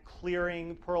and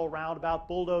clearing Pearl Roundabout,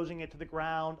 bulldozing it to the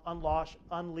ground,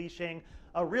 unleashing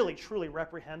a really truly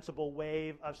reprehensible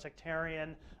wave of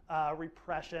sectarian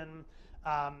repression.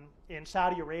 In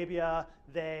Saudi Arabia,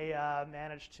 they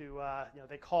managed to,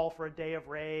 they call for a day of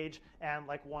rage, and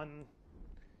like one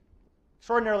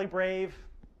extraordinarily brave,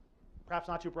 perhaps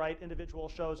not too bright individual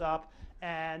shows up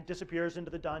and disappears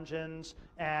into the dungeons,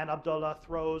 and Abdullah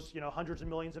throws, hundreds of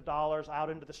millions of dollars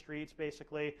out into the streets,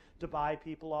 basically, to buy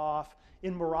people off.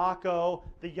 In Morocco,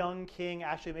 the young king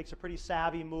actually makes a pretty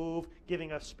savvy move,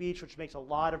 giving a speech which makes a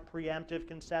lot of preemptive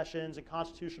concessions and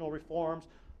constitutional reforms,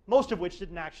 most of which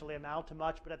didn't actually amount to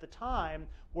much, but at the time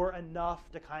were enough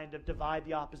to kind of divide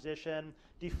the opposition,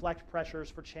 deflect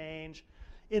pressures for change.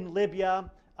 In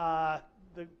Libya,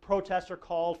 the protests are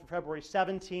called for February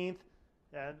 17th,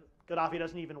 and Gaddafi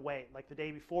doesn't even wait. Like the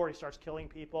day before, he starts killing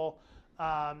people.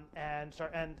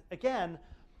 And again,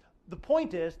 the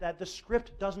point is that the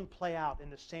script doesn't play out in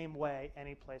the same way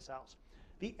anyplace else.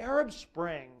 The Arab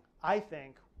Spring, I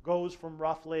think, goes from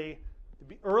roughly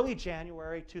early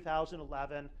January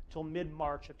 2011 till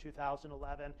mid-March of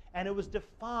 2011, and it was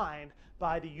defined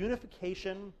by the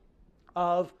unification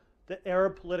of the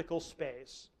Arab political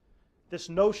space. This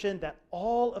notion that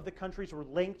all of the countries were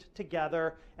linked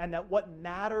together, and that what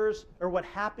matters, or what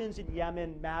happens in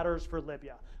Yemen matters for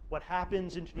Libya. What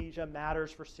happens in Tunisia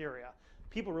matters for Syria.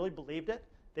 People really believed it.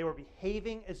 They were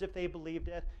behaving as if they believed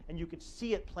it, and you could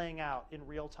see it playing out in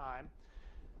real time.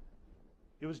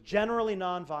 It was generally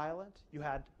nonviolent. You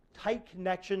had tight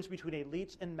connections between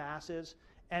elites and masses,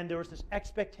 and there was this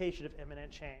expectation of imminent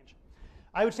change.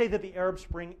 I would say that the Arab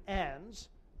Spring ends,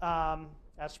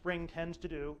 as spring tends to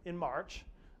do, in March,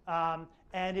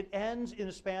 and it ends in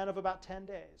a span of about 10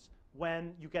 days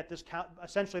when you get this,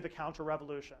 essentially the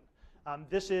counter-revolution.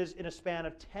 This is, in a span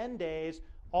of 10 days,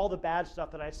 all the bad stuff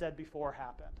that I said before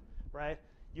happened, right?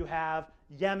 You have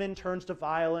Yemen turns to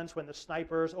violence when the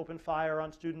snipers open fire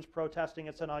on students protesting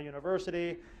at Sana'a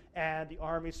University, and the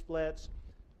army splits.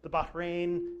 The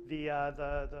Bahrain,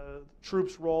 the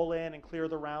troops roll in and clear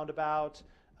the roundabout.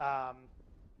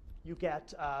 You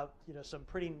get some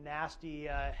pretty nasty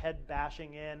head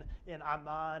bashing in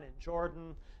Amman, in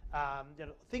Jordan.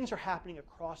 Things are happening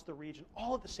across the region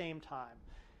all at the same time.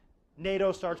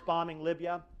 NATO starts bombing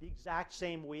Libya the exact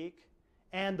same week,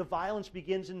 and the violence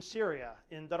begins in Syria,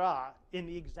 in Daraa, in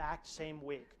the exact same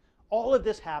week. All of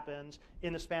this happens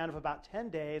in the span of about 10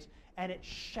 days, and it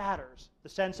shatters the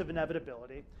sense of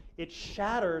inevitability. It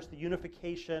shatters the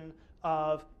unification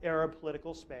of Arab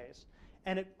political space,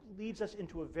 and it leads us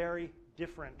into a very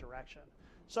different direction.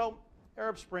 So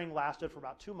Arab Spring lasted for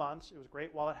about 2 months. It was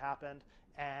great while it happened,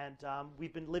 and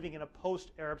we've been living in a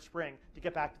post-Arab Spring. To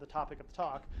get back to the topic of the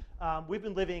talk, we've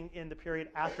been living in the period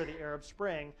after the Arab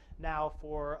Spring now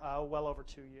for well over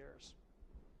 2 years.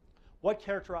 What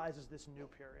characterizes this new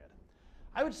period?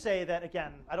 I would say that,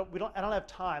 again, I don't have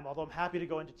time, although I'm happy to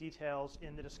go into details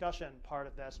in the discussion part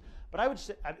of this, but I would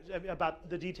say about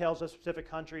the details of specific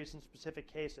countries and specific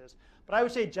cases. But I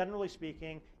would say, generally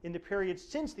speaking, in the period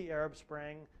since the Arab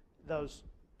Spring, those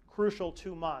crucial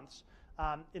 2 months,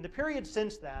 in the period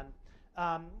since then,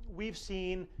 we've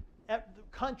seen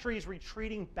countries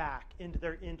retreating back into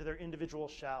their individual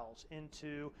shells,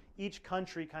 into each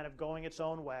country kind of going its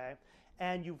own way.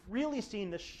 And you've really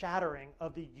seen the shattering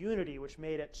of the unity which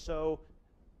made it so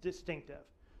distinctive.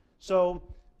 So,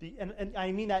 and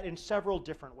I mean that in several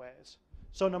different ways.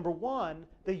 So number one,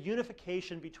 the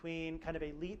unification between kind of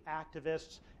elite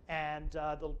activists and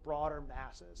the broader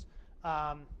masses.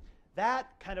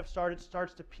 That kind of starts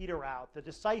to peter out. The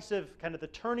decisive, kind of the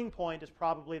turning point is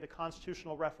probably the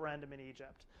constitutional referendum in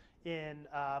Egypt in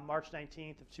March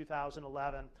 19th of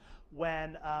 2011,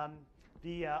 when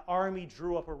the army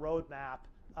drew up a roadmap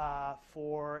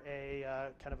for a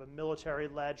kind of a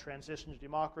military-led transition to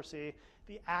democracy.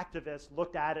 The activists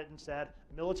looked at it and said,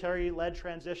 military-led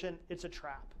transition, it's a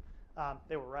trap.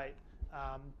 They were right.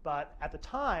 But at the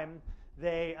time,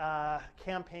 they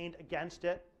campaigned against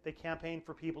it. They campaigned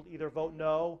for people to either vote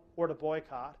no or to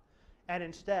boycott. And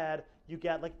instead, you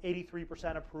get like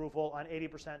 83% approval on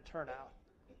 80% turnout.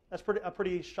 That's a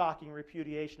pretty shocking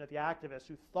repudiation of the activists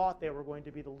who thought they were going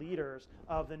to be the leaders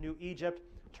of the new Egypt.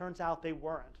 Turns out they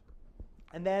weren't.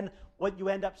 And then what you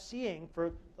end up seeing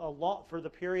for the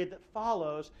period that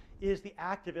follows is the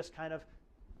activists kind of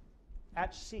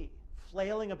at sea,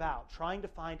 flailing about, trying to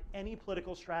find any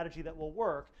political strategy that will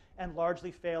work, and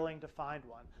largely failing to find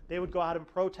one. They would go out and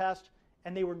protest,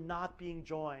 and they were not being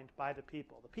joined by the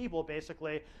people. The people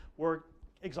basically were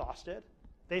exhausted.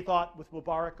 They thought with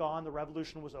Mubarak gone, the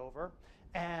revolution was over.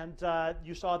 And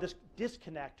you saw this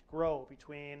disconnect grow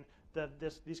between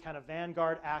these kind of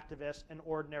vanguard activists and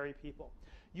ordinary people.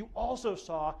 You also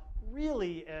saw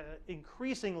really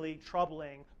increasingly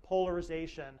troubling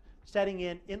polarization setting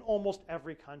in almost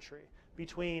every country,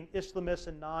 between Islamists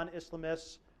and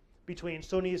non-Islamists, between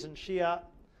Sunnis and Shia,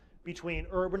 between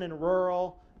urban and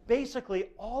rural. Basically,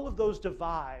 all of those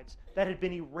divides that had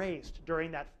been erased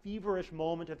during that feverish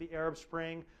moment of the Arab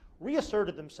Spring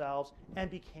reasserted themselves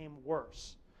and became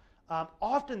worse.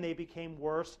 Often they became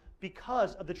worse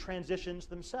because of the transitions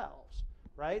themselves,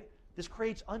 right? This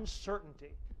creates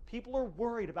uncertainty. People are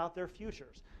worried about their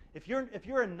futures. If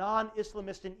you're a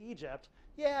non-Islamist in Egypt,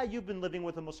 yeah, you've been living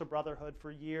with the Muslim Brotherhood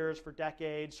for years, for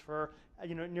decades, for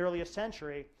nearly a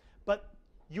century, but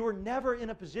you were never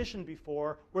in a position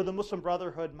before where the Muslim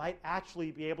Brotherhood might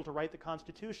actually be able to write the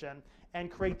Constitution and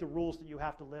create the rules that you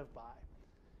have to live by.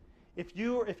 If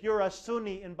you're a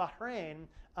Sunni in Bahrain,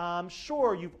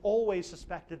 sure, you've always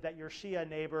suspected that your Shia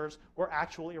neighbors were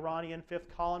actual Iranian fifth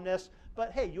columnists,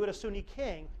 but hey, you had a Sunni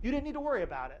king. You didn't need to worry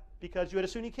about it because you had a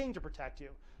Sunni king to protect you.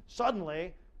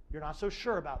 Suddenly, you're not so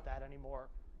sure about that anymore.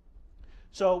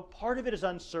 So part of it is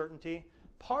uncertainty.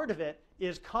 Part of it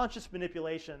is conscious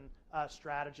manipulation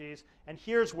strategies. And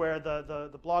here's where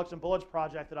the Blogs and Bullets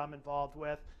project that I'm involved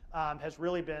with has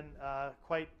really been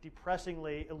quite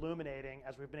depressingly illuminating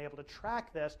as we've been able to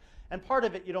track this. And part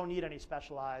of it, you don't need any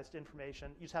specialized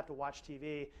information. You just have to watch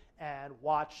TV and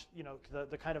watch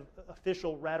the kind of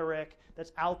official rhetoric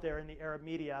that's out there in the Arab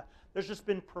media. There's just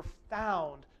been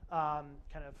profound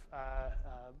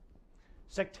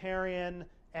sectarian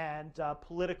and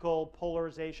political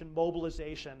polarization,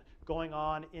 mobilization going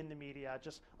on in the media.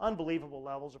 Just unbelievable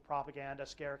levels of propaganda,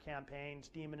 scare campaigns,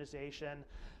 demonization.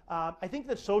 I think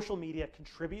that social media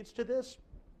contributes to this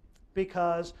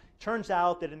because it turns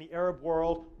out that in the Arab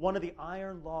world, one of the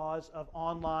iron laws of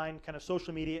online kind of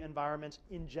social media environments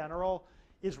in general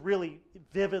is really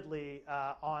vividly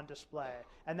on display.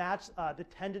 And that's the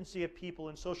tendency of people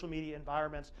in social media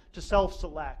environments to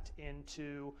self-select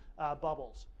into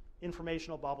bubbles,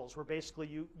 informational bubbles, where basically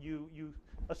you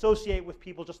associate with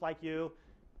people just like you,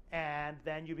 and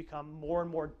then you become more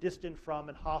and more distant from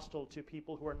and hostile to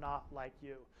people who are not like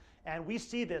you. And we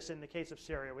see this in the case of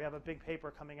Syria. We have a big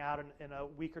paper coming out in a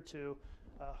week or two,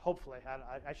 hopefully.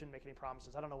 I shouldn't make any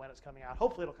promises. I don't know when it's coming out.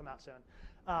 Hopefully it'll come out soon,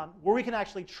 where we can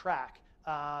actually track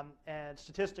and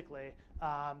statistically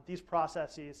these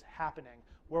processes happening,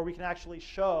 where we can actually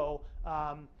show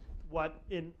what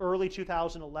in early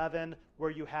 2011, where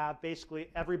you have basically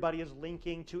everybody is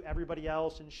linking to everybody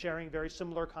else and sharing very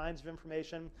similar kinds of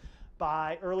information.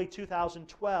 By early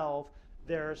 2012,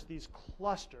 there's these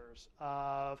clusters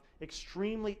of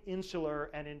extremely insular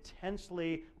and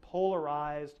intensely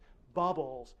polarized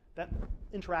bubbles that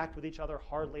interact with each other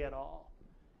hardly at all.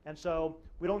 And so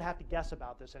we don't have to guess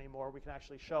about this anymore. We can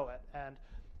actually show it. And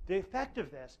the effect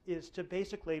of this is to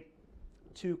basically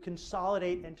to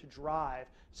consolidate and to drive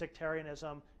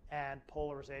sectarianism and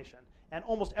polarization. And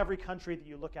almost every country that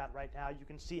you look at right now, you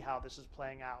can see how this is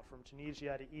playing out, from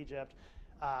Tunisia to Egypt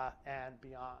and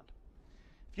beyond.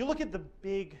 If you look at the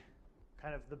big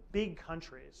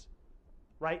countries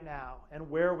right now and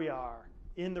where we are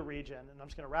in the region, and I'm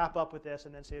just going to wrap up with this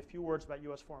and then say a few words about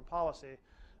U.S. foreign policy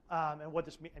and what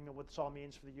this all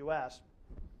means for the U.S.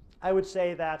 I would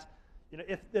say that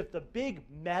if the big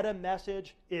meta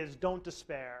message is don't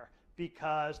despair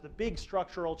because the big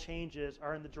structural changes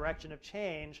are in the direction of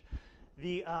change,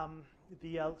 the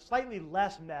slightly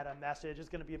less meta message is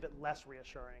going to be a bit less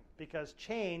reassuring, because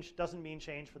change doesn't mean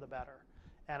change for the better.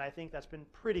 And I think that's been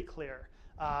pretty clear.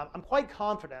 I'm quite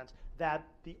confident that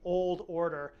the old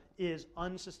order is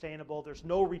unsustainable. There's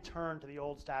no return to the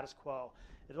old status quo.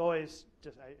 It's always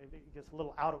just, it gets a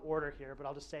little out of order here, but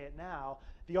I'll just say it now.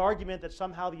 The argument that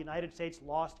somehow the United States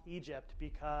lost Egypt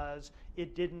because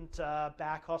it didn't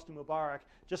back Hosni Mubarak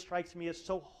just strikes me as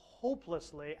so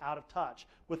hopelessly out of touch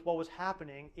with what was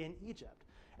happening in Egypt.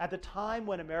 At the time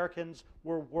when Americans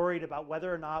were worried about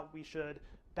whether or not we should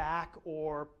back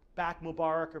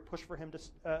Mubarak or push for him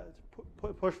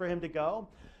to go,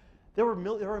 there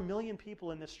were a million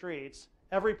people in the streets.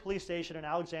 Every police station in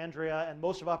Alexandria and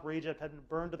most of Upper Egypt had been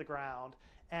burned to the ground.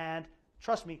 And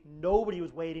trust me, nobody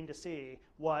was waiting to see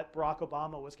what Barack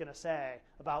Obama was going to say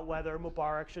about whether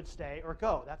Mubarak should stay or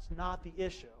go. That's not the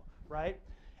issue, right?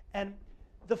 And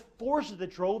the forces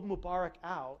that drove Mubarak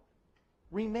out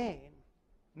remain.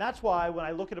 And that's why when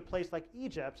I look at a place like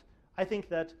Egypt, I think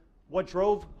that what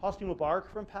drove Hosni Mubarak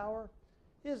from power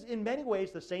is in many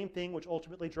ways the same thing which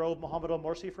ultimately drove Mohammed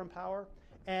al-Morsi from power,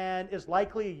 and is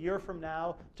likely a year from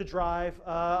now to drive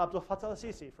Abdel Fattah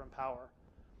al-Sisi from power.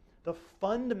 The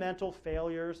fundamental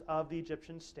failures of the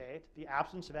Egyptian state, the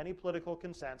absence of any political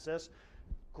consensus,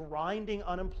 grinding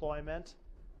unemployment,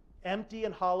 empty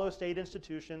and hollow state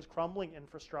institutions, crumbling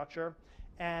infrastructure,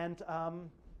 and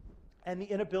the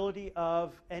inability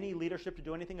of any leadership to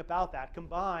do anything about that,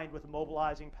 combined with the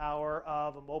mobilizing power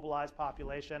of a mobilized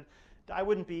population. I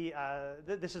wouldn't be,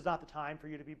 this is not the time for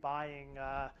you to be buying,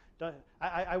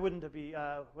 I wouldn't be,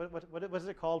 what is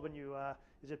it called when you,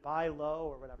 is it buy low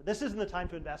or whatever? This isn't the time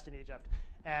to invest in Egypt.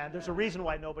 And there's a reason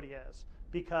why nobody is,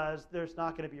 because there's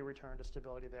not going to be a return to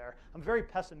stability there. I'm very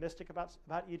pessimistic about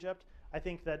Egypt. I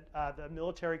think that the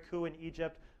military coup in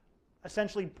Egypt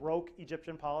essentially broke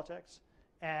Egyptian politics,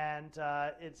 and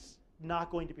it's not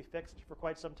going to be fixed for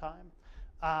quite some time.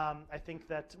 I think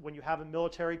that when you have a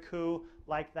military coup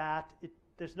like that,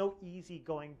 there's no easy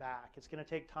going back. It's going to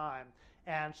take time.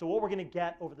 And so what we're going to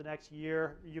get over the next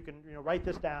year, you can write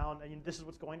this down, and this is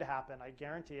what's going to happen, I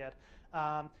guarantee it.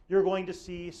 You're going to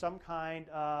see some kind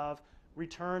of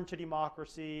return to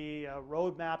democracy, a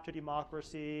roadmap to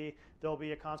democracy. There'll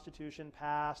be a constitution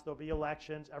passed. There'll be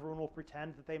elections. Everyone will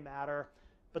pretend that they matter,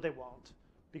 but they won't,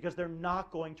 because they're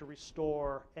not going to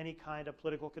restore any kind of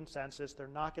political consensus. They're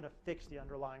not going to fix the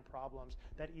underlying problems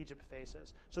that Egypt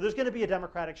faces. So there's going to be a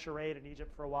democratic charade in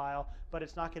Egypt for a while, but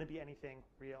it's not going to be anything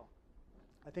real.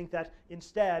 I think that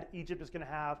instead, Egypt is going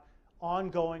to have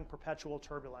ongoing perpetual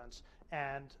turbulence,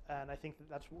 and I think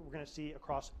that's what we're going to see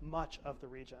across much of the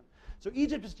region. So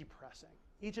Egypt is depressing.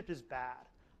 Egypt is bad.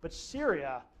 But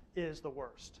Syria is the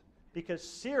worst, because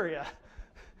Syria,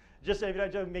 just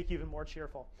to make you even more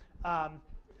cheerful,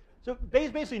 so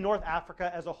basically North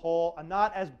Africa as a whole, I'm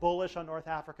not as bullish on North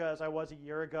Africa as I was a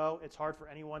year ago. It's hard for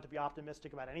anyone to be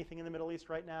optimistic about anything in the Middle East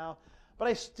right now. But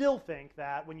I still think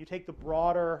that when you take the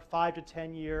broader 5 to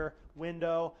 10 year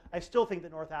window, I still think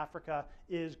that North Africa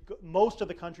is, most of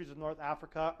the countries of North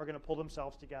Africa are going to pull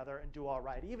themselves together and do all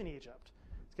right, even Egypt.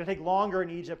 It's going to take longer in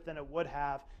Egypt than it would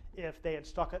have if they had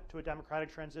stuck it to a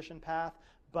democratic transition path.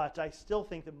 But I still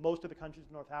think that most of the countries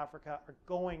of North Africa are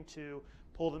going to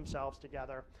pull themselves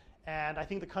together. And I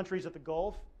think the countries of the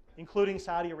Gulf, including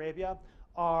Saudi Arabia,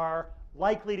 are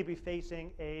likely to be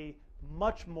facing a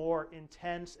much more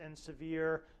intense and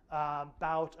severe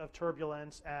bout of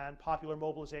turbulence and popular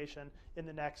mobilization in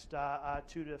the next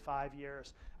 2 to 5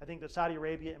 years. I think that Saudi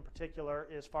Arabia in particular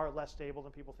is far less stable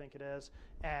than people think it is,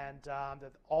 and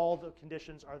that all the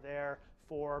conditions are there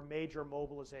for major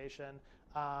mobilization,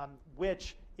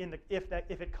 which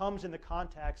if it comes in the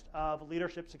context of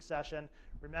leadership succession,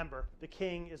 remember, the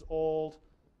king is old,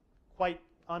 quite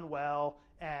unwell,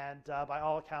 and by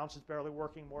all accounts is barely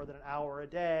working more than an hour a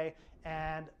day,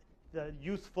 and the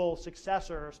youthful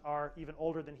successors are even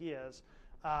older than he is.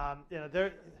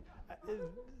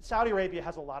 Saudi Arabia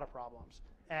has a lot of problems,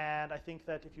 and I think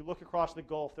that if you look across the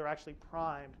Gulf, they're actually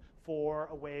primed for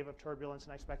a wave of turbulence,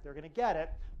 and I expect they're going to get it.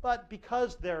 But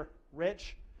because they're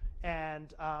rich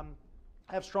and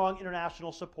have strong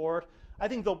international support, I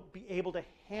think they'll be able to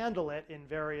handle it in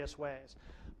various ways.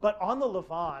 But on the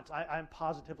Levant, I'm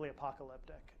positively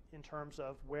apocalyptic in terms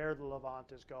of where the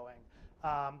Levant is going.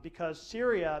 Because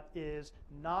Syria is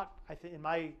not, I think, in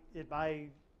my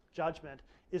judgment,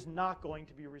 is not going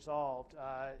to be resolved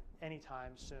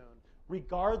anytime soon,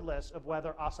 regardless of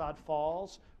whether Assad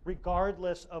falls,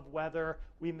 regardless of whether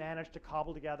we manage to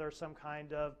cobble together some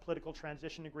kind of political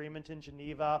transition agreement in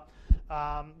Geneva,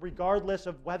 regardless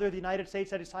of whether the United States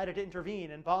had decided to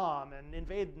intervene and bomb and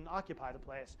invade and occupy the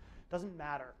place. Doesn't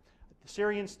matter. The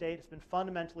Syrian state has been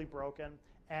fundamentally broken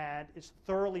and is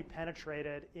thoroughly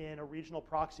penetrated in a regional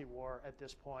proxy war at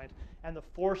this point, and the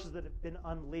forces that have been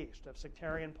unleashed of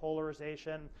sectarian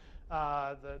polarization,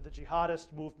 the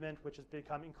jihadist movement, which has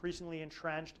become increasingly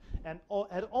entrenched and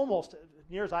had almost,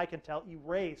 near as I can tell,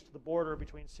 erased the border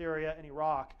between Syria and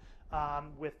Iraq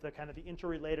with the kind of the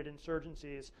interrelated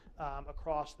insurgencies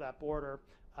across that border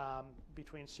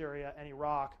between Syria and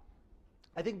Iraq.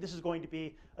 I think this is going to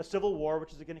be a civil war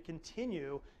which is going to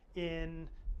continue in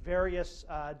various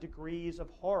degrees of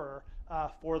horror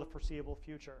for the foreseeable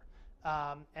future.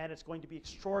 And it's going to be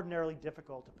extraordinarily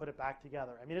difficult to put it back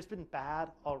together. I mean, it's been bad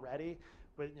already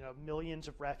with millions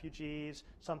of refugees,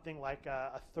 something like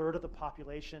a third of the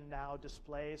population now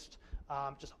displaced,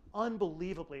 just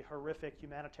unbelievably horrific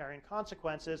humanitarian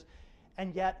consequences.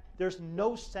 And yet there's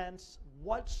no sense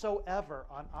whatsoever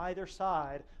on either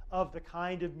side of the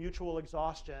kind of mutual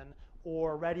exhaustion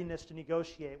or readiness to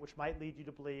negotiate, which might lead you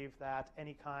to believe that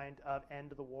any kind of end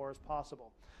to the war is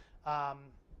possible.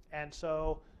 And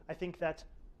so I think that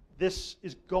this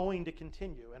is going to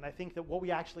continue. And I think that what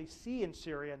we actually see in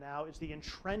Syria now is the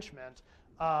entrenchment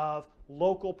of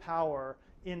local power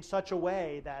in such a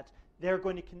way that you're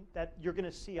going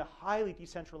to see a highly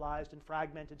decentralized and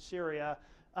fragmented Syria,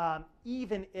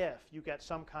 even if you get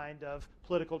some kind of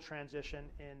political transition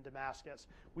in Damascus.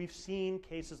 We've seen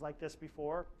cases like this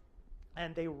before,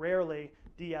 and they rarely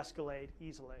de-escalate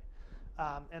easily.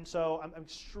 And so I'm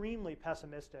extremely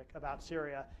pessimistic about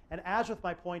Syria. And as with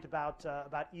my point about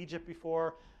Egypt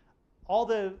before, all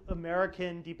the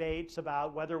American debates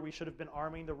about whether we should have been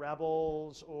arming the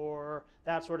rebels or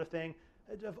that sort of thing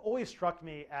have always struck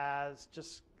me as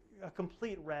just a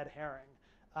complete red herring.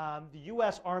 The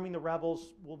U.S. arming the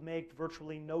rebels will make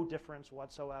virtually no difference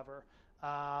whatsoever.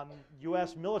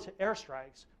 U.S. military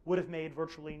airstrikes would have made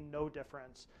virtually no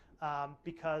difference.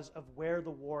 Because of where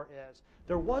the war is.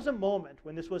 There was a moment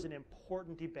when this was an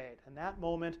important debate, and that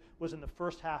moment was in the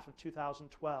first half of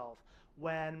 2012,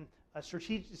 when a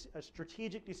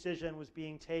strategic decision was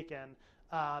being taken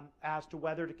as to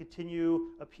whether to continue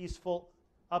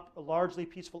a largely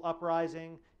peaceful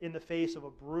uprising in the face of a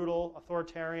brutal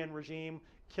authoritarian regime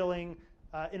killing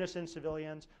innocent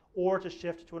civilians, or to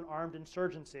shift to an armed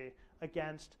insurgency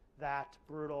against that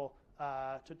brutal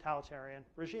totalitarian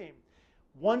regime.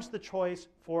 Once the choice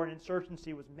for an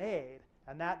insurgency was made,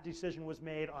 and that decision was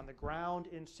made on the ground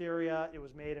in Syria, it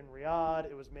was made in Riyadh,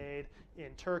 it was made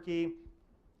in Turkey,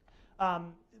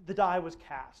 the die was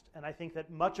cast. And I think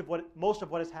that most of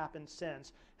what has happened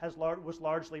since was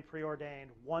largely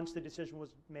preordained once the decision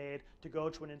was made to go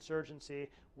to an insurgency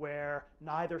where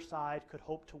neither side could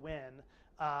hope to win,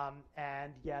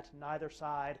 and yet neither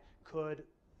side could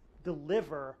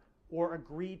deliver or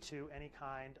agree to any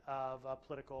kind of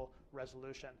political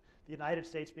resolution. The United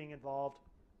States being involved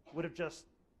would have just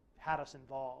had us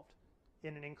involved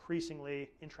in an increasingly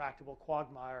intractable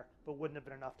quagmire, but wouldn't have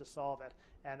been enough to solve it.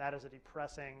 And that is a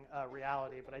depressing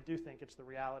reality, but I do think it's the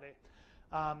reality.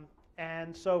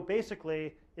 And so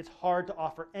basically, it's hard to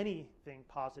offer anything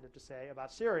positive to say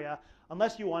about Syria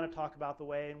unless you want to talk about the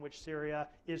way in which Syria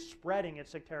is spreading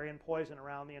its sectarian poison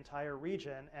around the entire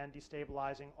region and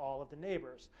destabilizing all of the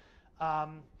neighbors.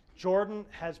 Jordan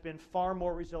has been far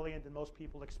more resilient than most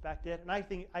people expected, and I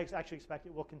actually expect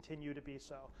it will continue to be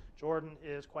so. Jordan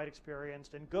is quite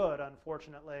experienced and good,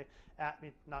 unfortunately,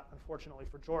 not unfortunately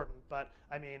for Jordan, but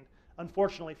I mean,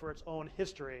 unfortunately for its own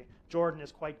history, Jordan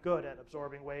is quite good at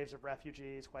absorbing waves of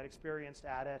refugees, quite experienced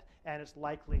at it, and is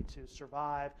likely to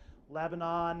survive.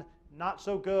 Lebanon, not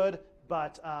so good,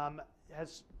 but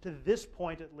has, to this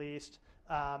point at least,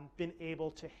 been able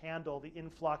to handle the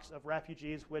influx of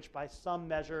refugees, which by some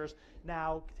measures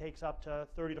now takes up to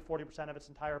 30 to 40% of its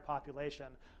entire population.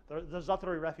 The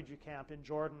Zaatari refugee camp in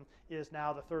Jordan is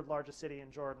now the third largest city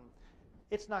in Jordan.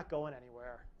 It's not going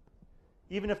anywhere.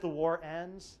 Even if the war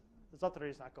ends, the Zaatari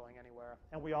is not going anywhere,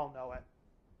 and we all know it.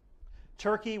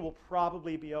 Turkey will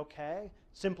probably be okay,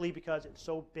 simply because it's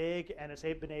so big and it's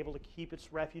been able to keep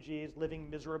its refugees living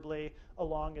miserably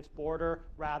along its border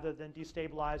rather than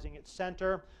destabilizing its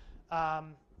center.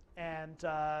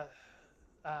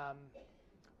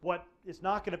 What is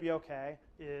not going to be okay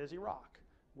is Iraq,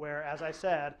 where, as I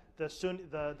said, the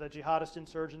jihadist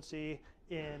insurgency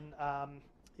in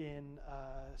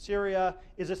Syria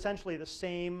is essentially the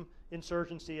same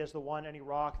insurgency as the one in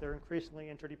Iraq. They're increasingly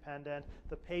interdependent.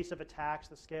 The pace of attacks,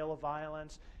 the scale of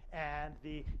violence, and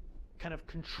the kind of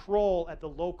control at the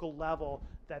local level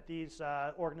that these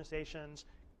organizations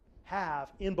have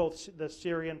in both the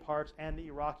Syrian parts and the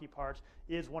Iraqi parts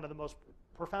is one of the most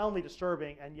profoundly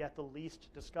disturbing and yet the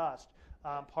least discussed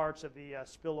parts of the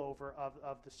spillover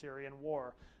of the Syrian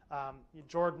war.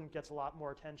 Jordan gets a lot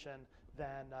more attention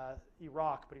than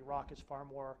Iraq, but Iraq is far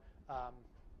more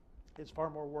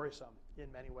worrisome in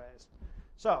many ways.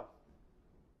 So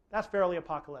that's fairly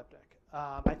apocalyptic.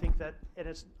 I think that it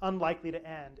is unlikely to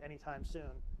end anytime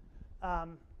soon.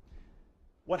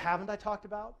 What haven't I talked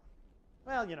about?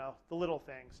 Well, the little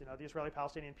things. The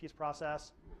Israeli-Palestinian peace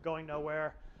process going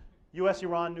nowhere.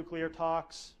 U.S.-Iran nuclear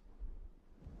talks.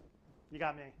 You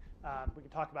got me. We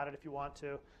can talk about it if you want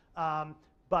to.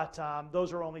 But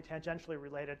those are only tangentially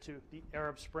related to the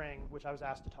Arab Spring, which I was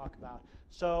asked to talk about.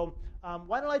 So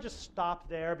why don't I just stop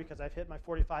there, because I've hit my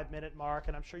 45-minute mark,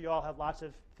 and I'm sure you all have lots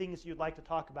of things you'd like to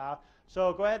talk about.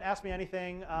 So go ahead and ask me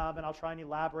anything, and I'll try and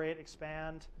elaborate,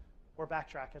 expand, or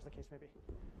backtrack, as the case may be.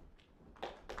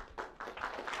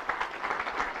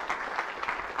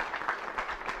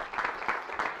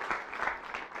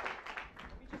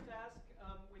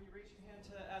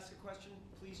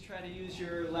 Please try to use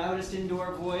your loudest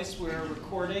indoor voice. We're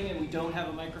recording and we don't have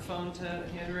a microphone to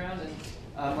hand around.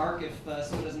 And Mark, if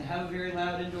someone doesn't have a very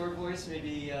loud indoor voice, maybe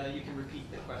you can repeat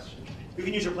the question. You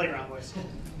can use your playground voice.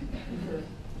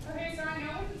 Okay, so I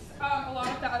know a lot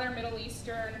of the other Middle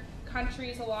Eastern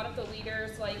countries, a lot of the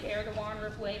leaders like Erdogan were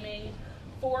blaming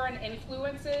foreign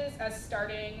influences as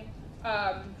starting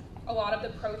a lot of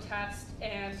the protests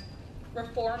and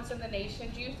reforms in the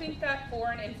nation. Do you think that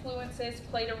foreign influences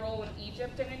played a role in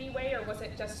Egypt in any way, or was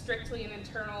it just strictly an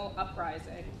internal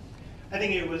uprising? I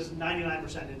think it was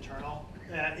 99% internal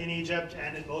in Egypt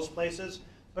and in most places.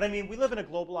 But I mean, we live in a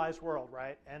globalized world,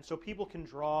 right? And so people can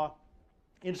draw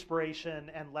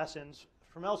inspiration and lessons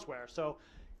from elsewhere. So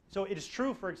it is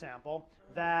true, for example,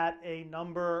 that a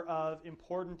number of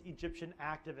important Egyptian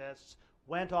activists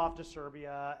went off to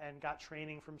Serbia and got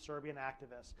training from Serbian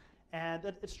activists. And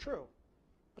it's true.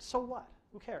 But so what?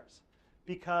 Who cares?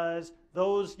 Because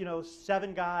those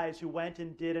 7 guys who went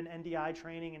and did an NDI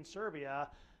training in Serbia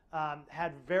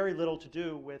had very little to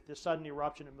do with the sudden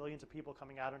eruption of millions of people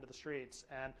coming out into the streets.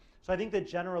 And so I think that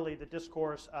generally the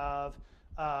discourse of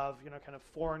kind of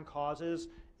foreign causes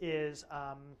is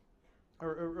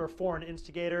or foreign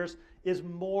instigators is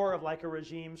more of like a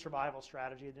regime survival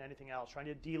strategy than anything else, trying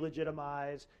to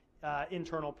delegitimize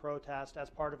internal protest as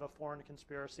part of a foreign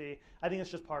conspiracy. I think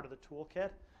it's just part of the toolkit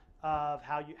of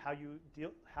how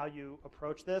you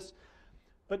approach this.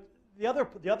 But the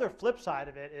other flip side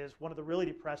of it is one of the really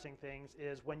depressing things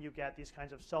is when you get these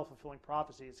kinds of self-fulfilling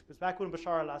prophecies. Because back when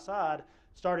Bashar al-Assad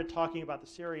started talking about the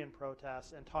Syrian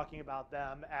protests and talking about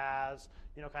them as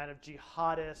kind of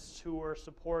jihadists who were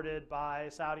supported by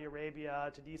Saudi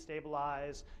Arabia to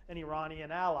destabilize an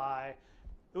Iranian ally,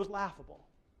 it was laughable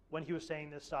when he was saying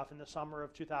this stuff in the summer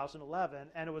of 2011,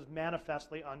 and it was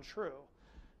manifestly untrue.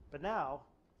 But now,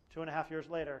 2.5 years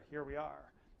later, here we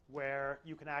are, where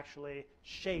you can actually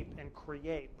shape and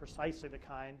create precisely the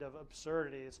kind of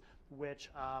absurdities which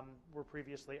were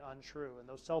previously untrue. And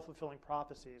those self-fulfilling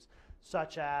prophecies,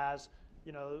 such as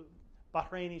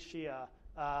Bahraini Shia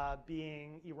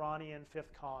being Iranian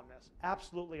fifth columnists,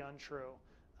 absolutely untrue.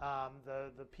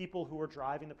 The people who were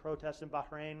driving the protests in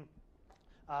Bahrain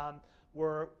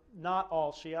were not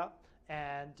all Shia,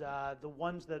 and the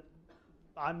ones that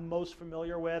I'm most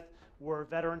familiar with were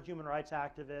veteran human rights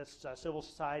activists, civil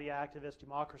society activists,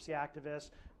 democracy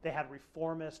activists. They had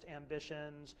reformist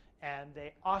ambitions, and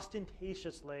they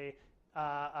ostentatiously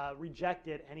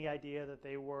rejected any idea that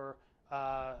they were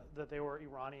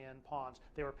Iranian pawns.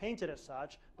 They were painted as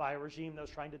such by a regime that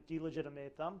was trying to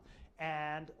delegitimate them,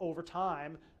 and over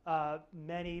time,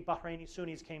 many Bahraini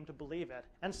Sunnis came to believe it,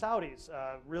 and Saudis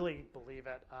really believe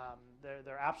it.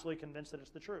 They're absolutely convinced that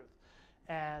it's the truth.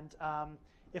 And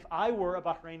if I were a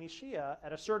Bahraini Shia,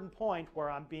 at a certain point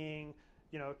where I'm being,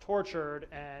 tortured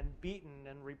and beaten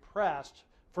and repressed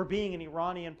for being an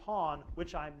Iranian pawn,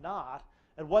 which I'm not,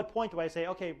 at what point do I say,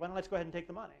 okay, why don't let's go ahead and take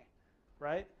the money,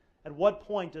 right? At what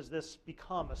point does this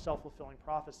become a self-fulfilling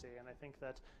prophecy? And I think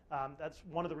that that's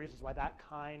one of the reasons why that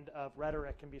kind of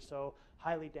rhetoric can be so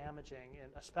highly damaging,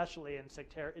 especially in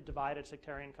divided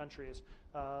sectarian countries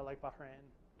like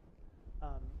Bahrain.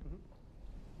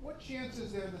 What chance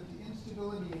is there that the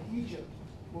instability in Egypt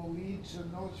will lead to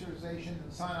militarization in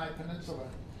the Sinai Peninsula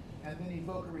and then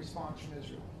evoke a response from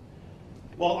Israel?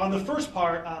 Well, on the first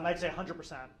part, I'd say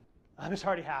 100%. It's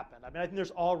already happened. I think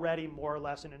there's already more or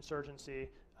less an insurgency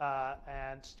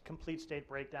and complete state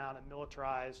breakdown and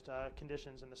militarized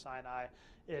conditions in the Sinai.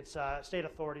 Its state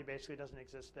authority basically doesn't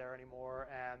exist there anymore,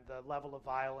 and the level of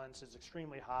violence is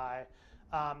extremely high.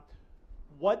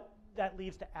 What that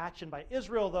leads to action by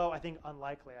Israel, though, I think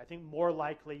unlikely. I think more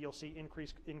likely you'll see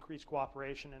increased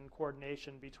cooperation and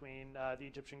coordination between the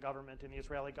Egyptian government and the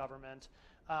Israeli government.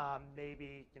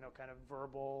 Maybe kind of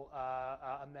verbal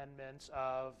amendments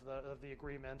of the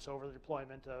agreements over the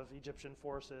deployment of Egyptian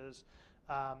forces.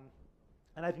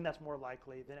 And I think that's more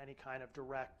likely than any kind of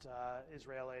direct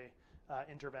Israeli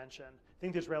intervention. I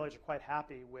think the Israelis are quite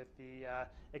happy with the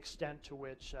extent to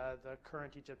which the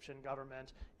current Egyptian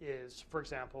government is, for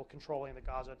example, controlling the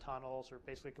Gaza tunnels or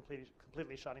basically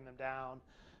completely shutting them down.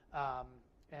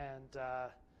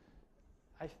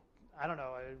 I don't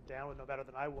know, Dan would know better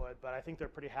than I would, but I think they're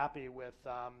pretty happy with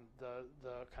the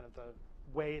kind of the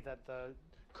way that the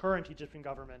current Egyptian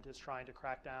government is trying to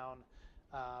crack down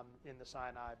in the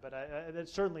Sinai. But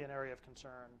it's certainly an area of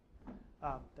concern.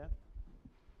 Dan?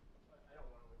 I don't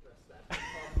want to address that.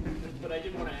 But I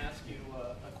did want to ask you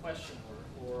a question,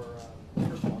 or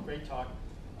first of all, great talk.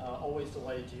 Always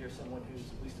delighted to hear someone who's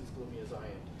at least as gloomy as I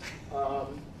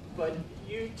am. But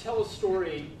you tell a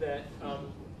story that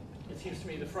it seems to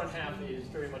me the front half is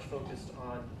very much focused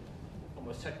on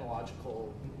almost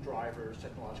technological drivers,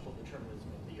 technological determinism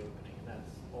of the opening, and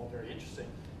that's all very interesting.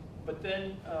 But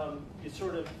then you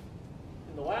sort of,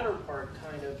 in the latter part,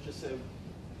 kind of just say,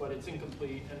 but it's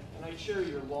incomplete, and I share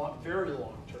your very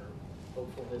long-term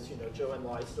hopefulness. Joe and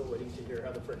I still waiting to hear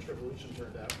how the French Revolution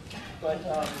turned out. But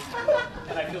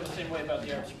and I feel the same way about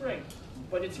the Arab Spring.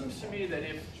 But it seems to me that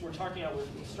if we're starting out with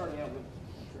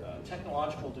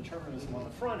technological determinism on the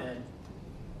front end,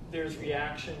 there's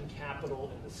reaction,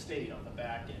 capital, and the state on the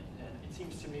back end. And it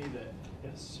seems to me that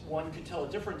one could tell a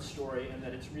different story, and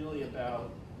that it's really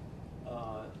about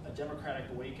a democratic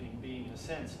awakening being, in a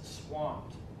sense,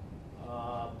 swamped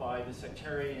by the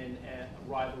sectarian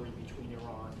rivalry between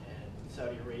Iran and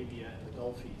Saudi Arabia and the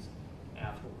Gulfies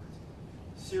afterwards.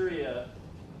 Syria,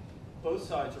 both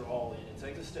sides are all in. It's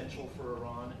existential for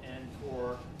Iran and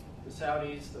for the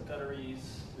Saudis, the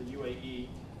Qataris, the UAE.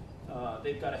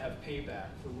 They've got to have payback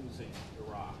for losing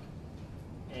Iraq.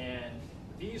 And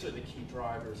these are the key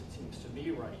drivers, it seems to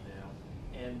me, right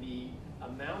now. And the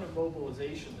amount of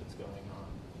mobilization that's going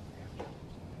on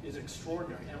is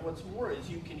extraordinary. And what's more is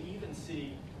you can even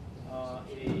see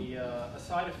a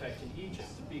side effect in Egypt,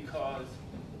 because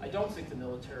I don't think the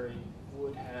military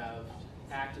would have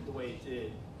acted the way it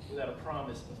did without a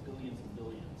promise of billions and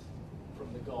billions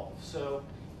from the Gulf. So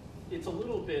it's a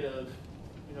little bit of,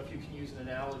 if you can use an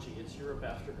analogy, it's Europe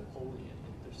after Napoleon.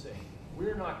 They're saying,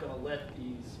 we're not going to let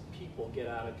these people get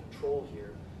out of control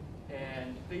here.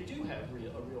 And they do have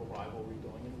a real rivalry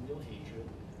going and real hatred.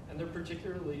 And they're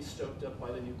particularly stoked up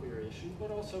by the nuclear issue, but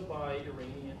also by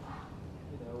Iranian,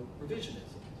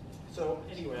 revisionism. So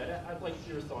anyway, I'd like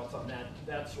your thoughts on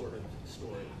that sort of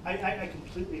story. I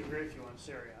completely agree with you on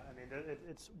Syria. I mean,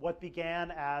 it's what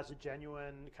began as a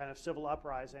genuine kind of civil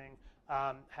uprising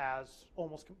has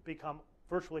almost become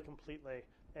virtually completely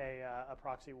a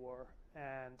proxy war,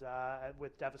 and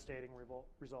with devastating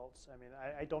results. I mean,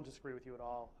 I don't disagree with you at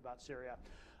all about Syria.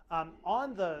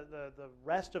 On the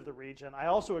rest of the region, I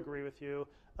also agree with you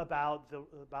about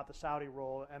the Saudi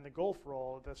role and the Gulf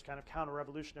role, this kind of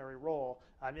counter-revolutionary role.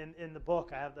 In the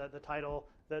book, I have the title,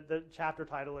 the chapter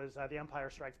title is "The Empire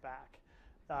Strikes Back."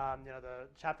 The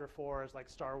chapter 4 is like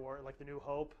Star Wars, like The New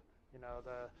Hope.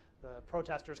 The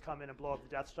protesters come in and blow up the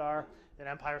Death Star, and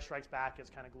Empire Strikes Back is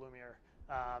kind of gloomier.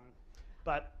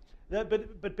 But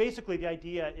But basically the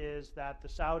idea is that the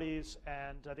Saudis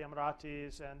and the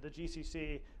Emiratis and the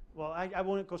GCC, well, I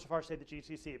won't go so far as to say the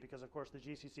GCC, because of course the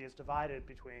GCC is divided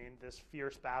between this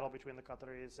fierce battle between the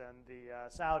Qataris and the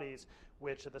Saudis,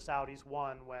 which the Saudis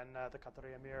won when the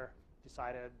Qatari Emir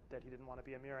decided that he didn't want to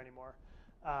be Emir anymore.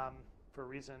 For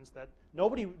reasons that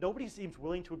nobody seems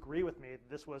willing to agree with me.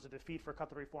 This was a defeat for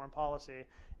Qatari foreign policy,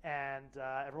 and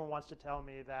everyone wants to tell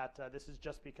me that this is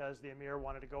just because the Emir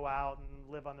wanted to go out and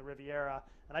live on the Riviera,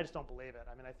 and I just don't believe it.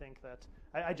 I mean, I think that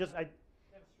they have a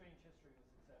strange history with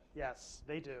succession. Yes,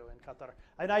 they do in Qatar,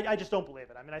 and I just don't believe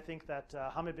it. I mean, I think that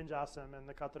Hamid bin Jassim and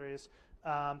the Qataris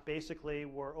basically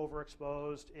were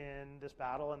overexposed in this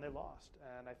battle, and they lost.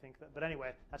 And I think that, but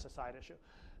anyway, that's a side issue.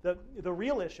 The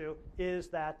real issue is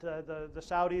that the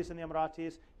Saudis and the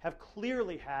Emiratis have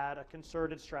clearly had a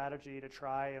concerted strategy to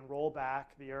try and roll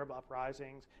back the Arab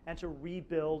uprisings and to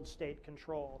rebuild state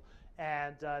control.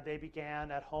 And they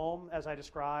began at home, as I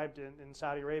described, in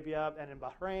Saudi Arabia and in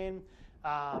Bahrain.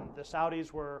 The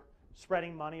Saudis were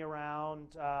spreading money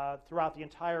around throughout the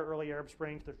entire early Arab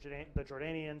Spring to the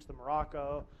Jordanians, the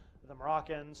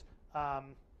Moroccans,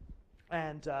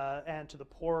 and to the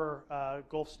poorer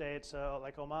Gulf states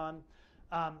like Oman.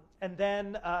 And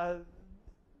then I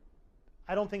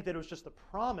don't think that it was just the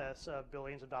promise of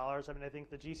billions of dollars. I mean, I think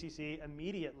the GCC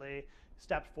immediately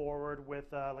stepped forward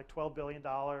with like $12 billion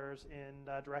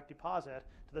in direct deposit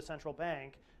to the central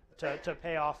bank to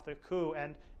pay off the coup,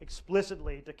 and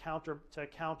explicitly to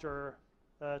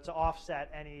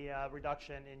offset any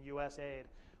reduction in U.S. aid,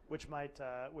 which might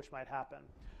happen.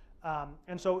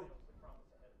 And so.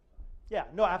 Yeah,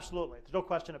 no, absolutely. There's no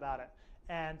question about it.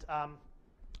 And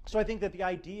so I think that the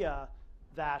idea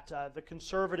that the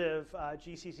conservative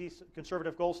GCC,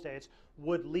 conservative Gulf states,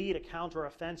 would lead a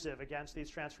counteroffensive against these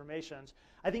transformations,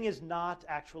 I think is not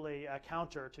actually a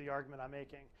counter to the argument I'm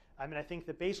making. I mean, I think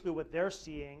that basically what they're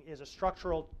seeing is a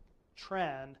structural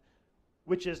trend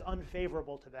which is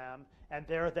unfavorable to them, and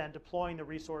they're then deploying the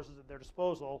resources at their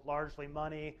disposal, largely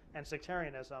money and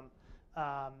sectarianism,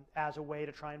 as a way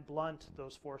to try and blunt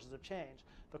those forces of change.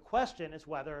 The question is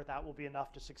whether that will be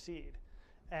enough to succeed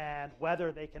and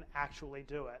whether they can actually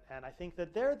do it. And I think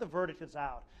that there the verdict is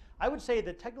out. I would say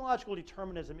that technological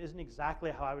determinism isn't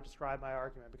exactly how I would describe my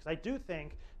argument, because I do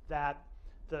think that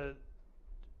the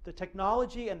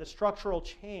technology and the structural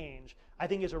change, I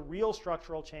think, is a real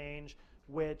structural change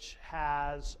which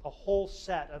has a whole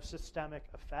set of systemic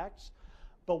effects.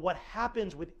 But what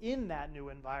happens within that new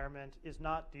environment is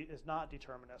not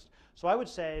determinist. So I would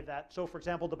say that, so for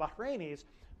example, the Bahrainis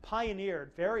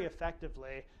pioneered very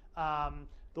effectively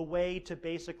the way to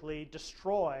basically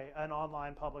destroy an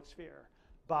online public sphere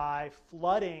by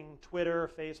flooding Twitter,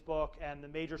 Facebook, and the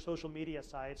major social media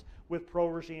sites with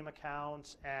pro-regime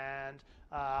accounts and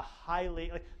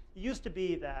highly, like, it used to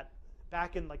be that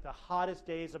back in like the hottest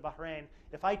days of Bahrain,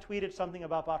 if I tweeted something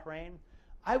about Bahrain,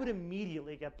 I would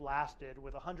immediately get blasted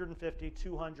with 150,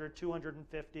 200,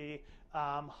 250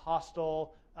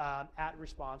 hostile at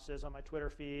responses on my Twitter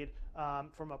feed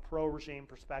from a pro-regime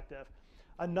perspective.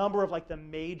 A number of like the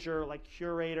major like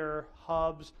curator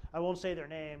hubs, I won't say their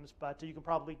names, but you can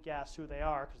probably guess who they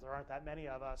are because there aren't that many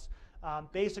of us,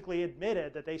 basically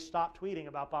admitted that they stopped tweeting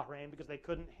about Bahrain because they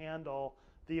couldn't handle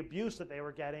the abuse that they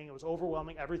were getting. It was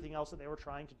overwhelming everything else that they were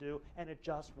trying to do, and it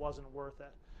just wasn't worth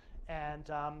it. And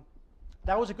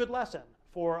that was a good lesson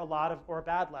for a lot of, or a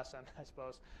bad lesson, I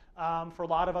suppose, for a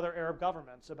lot of other Arab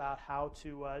governments about how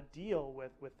to deal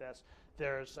with this.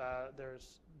 There's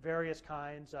various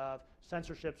kinds of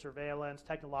censorship, surveillance,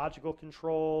 technological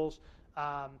controls,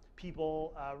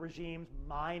 regimes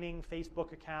mining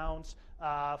Facebook accounts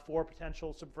for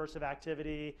potential subversive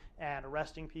activity and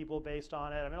arresting people based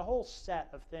on it. I mean, a whole set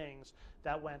of things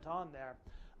that went on there.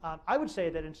 I would say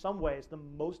that in some ways, the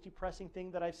most depressing thing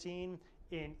that I've seen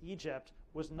in Egypt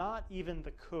was not even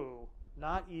the coup,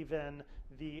 not even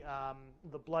the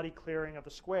bloody clearing of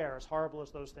the square, as horrible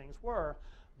as those things were,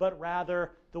 but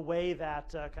rather the way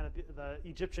that kind of the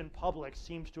Egyptian public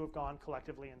seems to have gone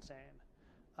collectively insane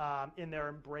in their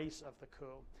embrace of the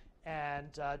coup,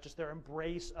 and just their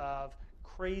embrace of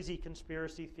crazy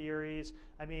conspiracy theories.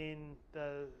 I mean,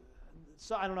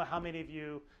 so I don't know how many of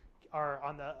you are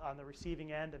on the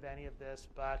receiving end of any of this,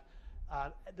 but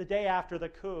the day after the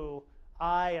coup,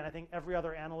 and I think every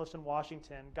other analyst in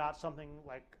Washington got something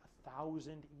like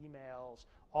 1,000 emails,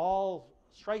 all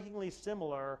strikingly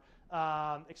similar,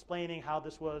 explaining how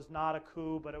this was not a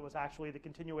coup, but it was actually the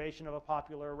continuation of a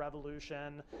popular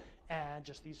revolution, and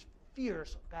just these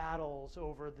fierce battles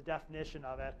over the definition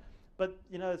of it. But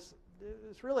you know,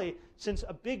 it's really, since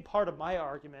a big part of my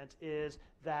argument is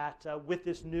that with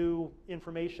this new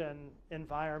information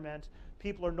environment,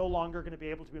 people are no longer going to be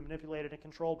able to be manipulated and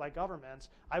controlled by governments.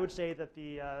 I would say that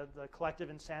the collective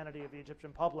insanity of the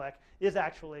Egyptian public is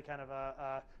actually kind of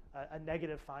a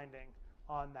negative finding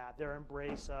on that, their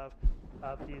embrace of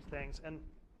these things. And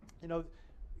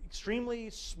extremely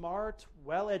smart,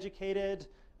 well-educated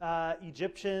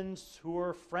Egyptians who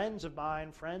are friends of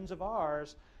mine, friends of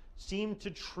ours, seem to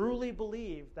truly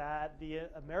believe that the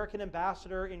American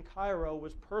ambassador in Cairo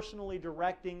was personally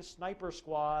directing sniper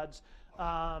squads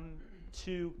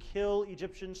to kill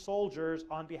Egyptian soldiers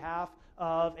on behalf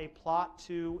of a plot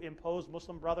to impose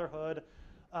Muslim Brotherhood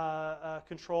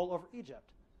control over Egypt.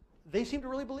 They seem to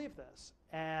really believe this,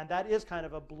 and that is kind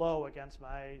of a blow against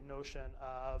my notion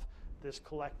of this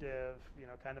collective,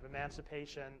 kind of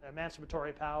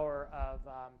emancipatory power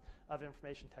of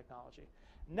information technology.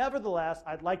 Nevertheless,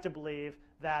 I'd like to believe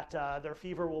that their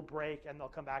fever will break and they'll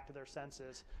come back to their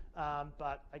senses,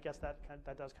 but I guess that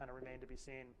does kind of remain to be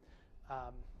seen.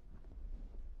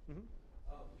 With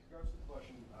regards to the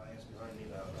question asked behind me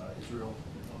about Israel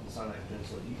on the Sinai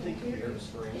Peninsula, do you think the Arab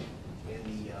Spring and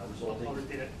the resulting... I'll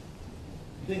repeat it.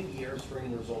 Do you think the Arab Spring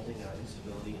and the resulting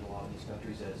instability in a lot of these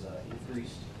countries has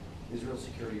increased Israel's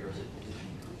security, or is it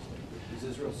decreased? Is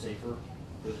Israel safer?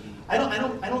 I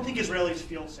don't think Israelis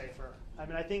feel safer. I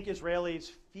mean, I think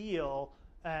Israelis feel,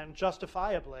 and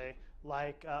justifiably,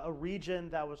 like a region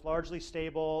that was largely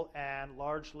stable and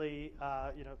largely,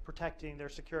 protecting their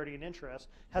security and interests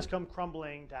has come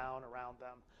crumbling down around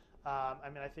them. I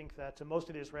mean, I think that most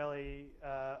of the Israeli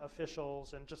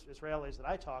officials and just Israelis that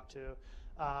I talk to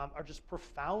are just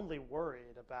profoundly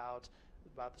worried about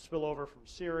the spillover from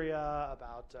Syria,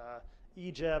 about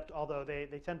Egypt, although they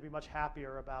tend to be much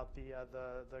happier about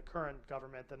the current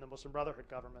government than the Muslim Brotherhood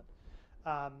government.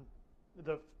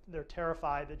 They're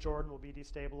terrified that Jordan will be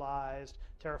destabilized,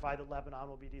 terrified that Lebanon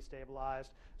will be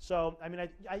destabilized. So, I mean,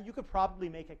 you could probably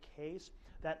make a case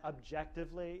that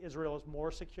objectively Israel is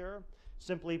more secure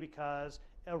simply because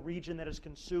a region that is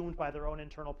consumed by their own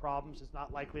internal problems is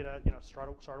not likely to start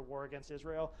a war against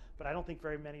Israel. But I don't think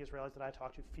very many Israelis that I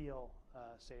talk to feel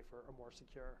safer or more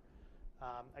secure.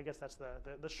 I guess that's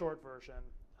the short version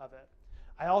of it.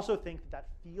 I also think that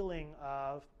feeling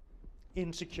of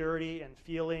insecurity and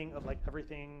feeling of like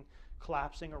everything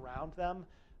collapsing around them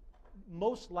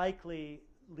most likely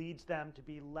leads them to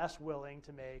be less willing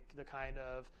to make the kind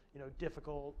of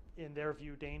difficult, in their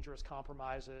view, dangerous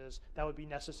compromises that would be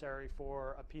necessary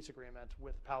for a peace agreement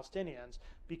with Palestinians,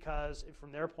 because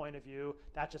from their point of view,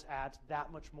 that just adds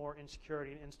that much more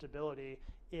insecurity and instability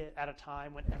at a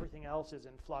time when everything else is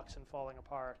in flux and falling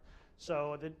apart.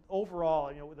 So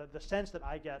overall, the sense that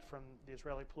I get from the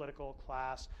Israeli political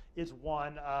class is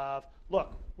one of,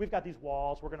 look, we've got these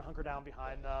walls, we're going to hunker down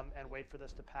behind them and wait for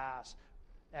this to pass.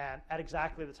 And at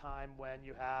exactly the time when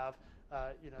you have, the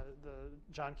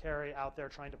John Kerry out there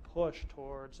trying to push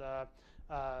towards an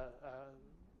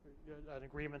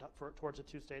agreement towards a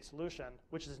two-state solution,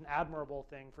 which is an admirable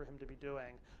thing for him to be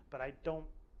doing. But I don't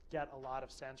get a lot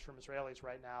of sense from Israelis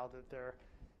right now that they're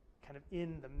kind of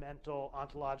in the mental,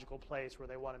 ontological place where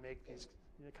they want to make these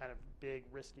kind of big,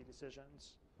 risky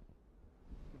decisions.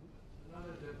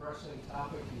 Another depressing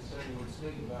topic you said you would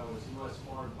speak about was U.S.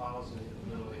 foreign policy in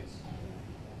the Middle East.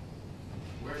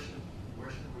 Where should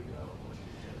we go? What should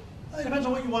we do? It depends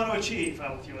on what you want to achieve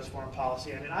with U.S. foreign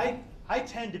policy. I mean, I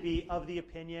tend to be of the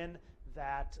opinion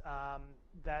that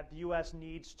that the U.S.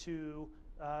 needs to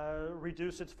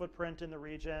reduce its footprint in the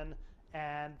region,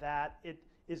 and that it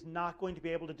is not going to be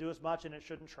able to do as much, and it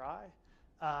shouldn't try.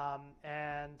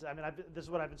 And I mean, this is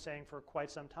what I've been saying for quite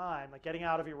some time. Like, getting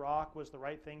out of Iraq was the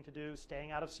right thing to do.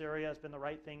 Staying out of Syria has been the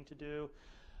right thing to do.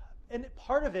 And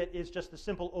part of it is just the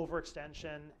simple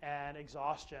overextension and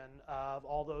exhaustion of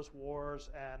all those wars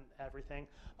and everything.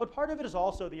 But part of it is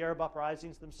also the Arab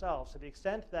uprisings themselves. To the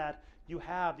extent that you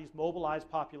have these mobilized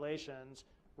populations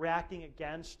reacting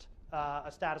against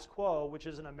a status quo, which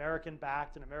is an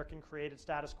American-backed and American-created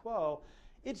status quo,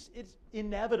 it's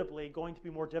inevitably going to be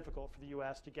more difficult for the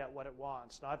U.S. to get what it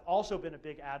wants. Now, I've also been a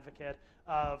big advocate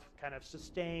of kind of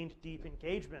sustained, deep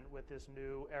engagement with this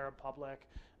new Arab public.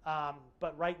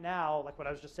 But right now, like what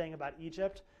I was just saying about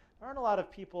Egypt, there aren't a lot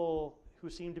of people who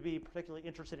seem to be particularly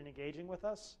interested in engaging with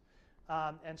us.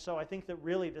 And so I think that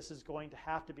really this is going to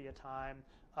have to be a time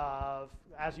of,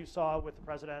 as you saw with the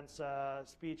president's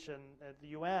speech at the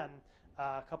UN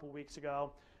a couple weeks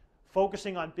ago,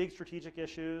 focusing on big strategic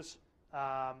issues,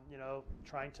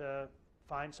 trying to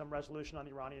find some resolution on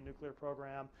the Iranian nuclear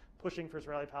program, pushing for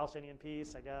Israeli-Palestinian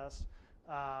peace, I guess.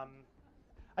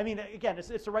 I mean, again,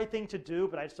 it's the right thing to do,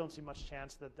 but I just don't see much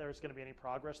chance that there's going to be any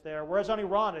progress there. Whereas on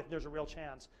Iran, I think there's a real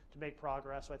chance to make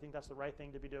progress. So I think that's the right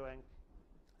thing to be doing.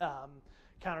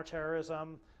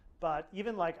 Counterterrorism, but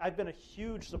even like I've been a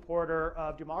huge supporter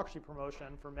of democracy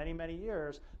promotion for many, many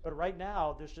years. But right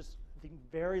now, there's just I think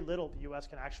very little the U.S.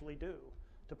 can actually do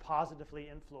to positively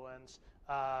influence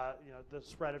the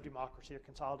spread of democracy or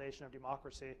consolidation of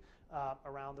democracy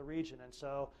around the region. And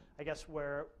so I guess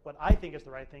what I think is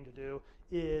the right thing to do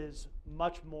is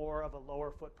much more of a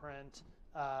lower footprint,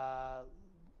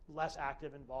 less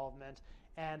active involvement,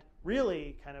 and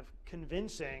really kind of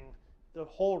convincing the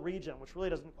whole region, which really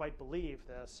doesn't quite believe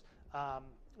this,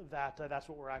 that's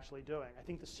what we're actually doing. I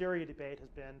think the Syria debate has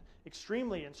been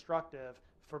extremely instructive,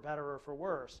 for better or for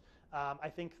worse. I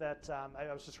think that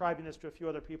I was describing this to a few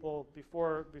other people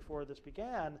before this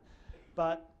began,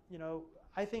 but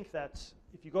I think that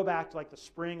if you go back to like the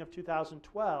spring of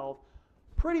 2012,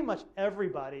 pretty much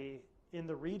everybody in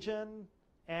the region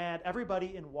and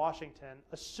everybody in Washington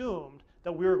assumed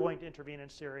that we were going to intervene in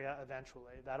Syria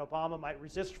eventually, that Obama might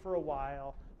resist for a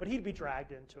while, but he'd be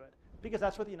dragged into it, because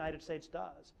that's what the United States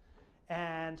does.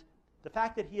 And the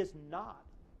fact that he has not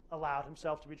allowed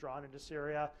himself to be drawn into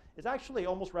Syria is actually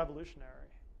almost revolutionary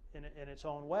in its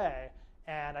own way.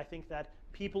 And I think that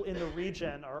people in the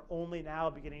region are only now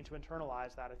beginning to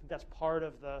internalize that. I think that's part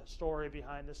of the story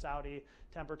behind the Saudi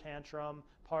temper tantrum,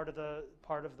 part of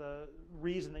the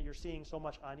reason that you're seeing so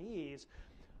much unease.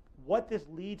 What this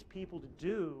leads people to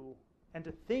do and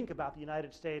to think about the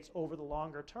United States over the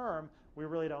longer term, we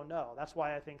really don't know. That's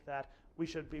why I think that we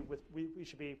should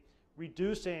be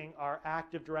reducing our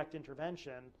active direct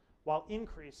intervention while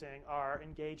increasing our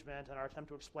engagement and our attempt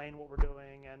to explain what we're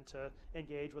doing and to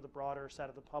engage with a broader set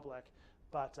of the public.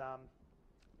 But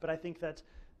I think that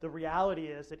the reality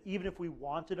is that even if we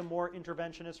wanted a more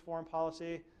interventionist foreign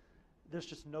policy, there's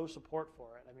just no support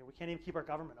for it. I mean, we can't even keep our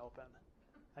government open.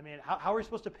 I mean, how are we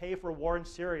supposed to pay for a war in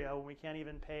Syria when we can't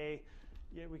even pay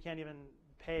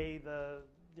the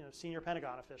senior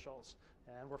Pentagon officials,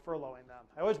 and we're furloughing them?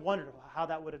 I always wondered how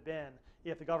that would have been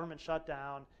if the government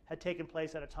shutdown had taken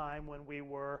place at a time when we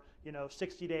were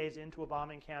 60 days into a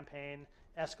bombing campaign,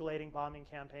 escalating bombing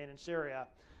campaign in Syria,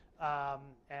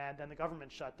 and then the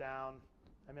government shut down.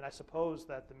 I mean, I suppose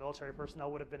that the military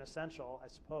personnel would have been essential, I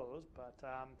suppose, but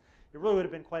it really would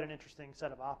have been quite an interesting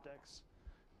set of optics.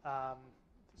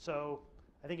 So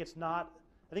I think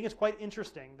it's quite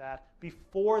interesting that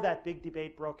before that big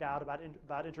debate broke out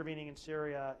about intervening in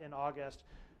Syria in August,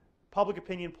 public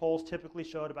opinion polls typically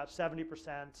showed about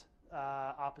 70%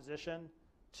 opposition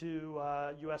to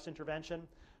U.S. intervention.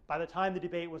 By the time the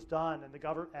debate was done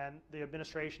and the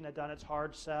administration had done its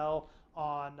hard sell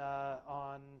on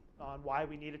why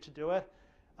we needed to do it,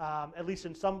 at least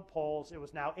in some polls, it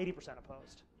was now 80%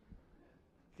 opposed.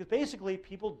 Because basically,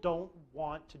 people don't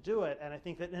want to do it. And I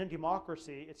think that in a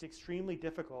democracy, it's extremely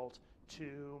difficult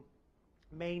to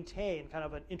maintain kind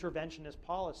of an interventionist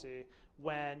policy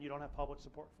when you don't have public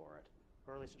support for it,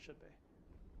 or at least it should be.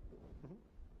 Mm-hmm.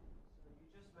 So you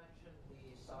just mentioned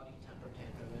the Saudi temper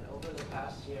tantrum, and over the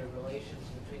past year, relations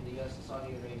between the U.S. and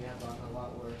Saudi Arabia have gotten a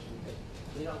lot worse because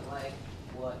we don't like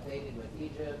what they did with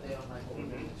Egypt, they don't like what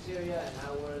we're doing in Syria, and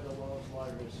now we're the world's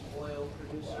largest oil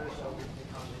producer, so we've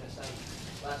become, in a sense,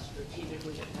 less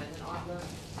strategically dependent on them.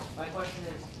 My question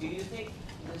is, do you think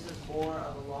this is more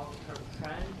of a long-term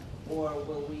trend, or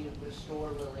will we restore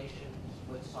relations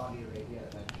with Saudi Arabia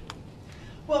eventually?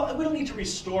 Well, we don't need to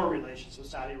restore relations with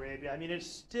Saudi Arabia. I mean, it's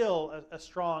still a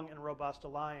strong and robust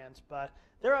alliance, but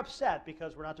they're upset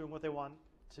because we're not doing what they want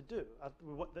to do.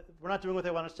 We're not doing what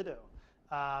they want us to do.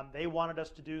 They wanted us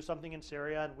to do something in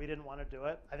Syria, and we didn't want to do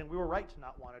it. I think we were right to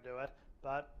not want to do it,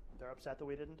 but they're upset that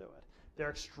we didn't do it. They're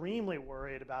extremely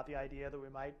worried about the idea that we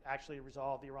might actually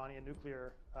resolve the Iranian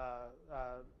nuclear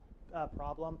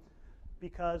problem,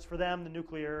 because for them, the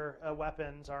nuclear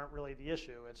weapons aren't really the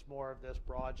issue. It's more of this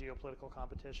broad geopolitical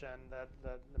competition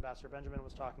that Ambassador Benjamin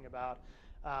was talking about.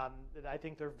 I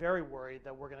think they're very worried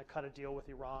that we're going to cut a deal with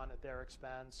Iran at their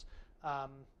expense.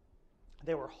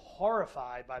 They were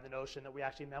horrified by the notion that we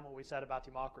actually meant what we said about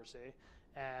democracy,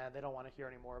 and they don't want to hear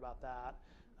any more about that.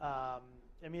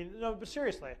 I mean, no, but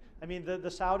seriously, I mean, the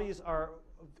Saudis are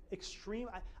extreme.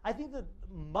 I think that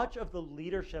much of the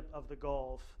leadership of the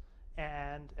Gulf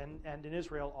and in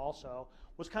Israel also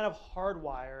was kind of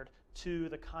hardwired to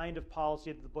the kind of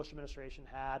policy that the Bush administration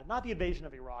had. Not the invasion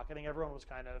of Iraq. I think everyone was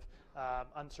kind of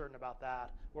uncertain about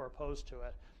that or opposed to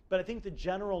it. But I think the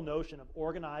general notion of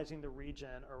organizing the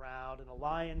region around an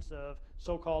alliance of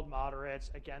so-called moderates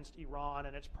against Iran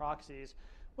and its proxies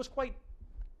was quite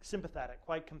sympathetic,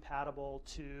 quite compatible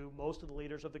to most of the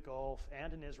leaders of the Gulf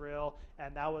and in Israel,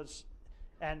 and that was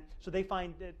And so they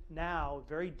find it now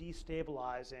very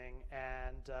destabilizing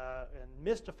and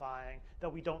mystifying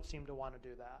that we don't seem to want to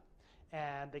do that.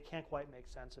 And they can't quite make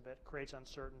sense of it, creates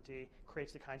uncertainty,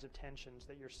 creates the kinds of tensions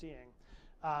that you're seeing.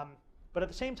 But at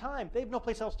the same time, they have no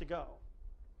place else to go.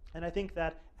 And I think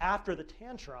that after the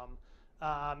tantrum,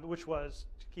 which was,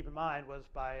 keep in mind, was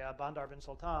by Bandar bin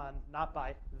Sultan, not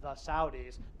by the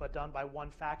Saudis, but done by one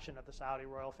faction of the Saudi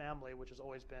royal family, which has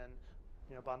always been,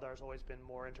 Bandar's always been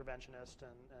more interventionist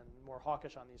and more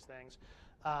hawkish on these things.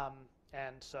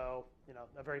 And so,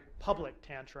 a very public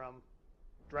tantrum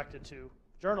directed to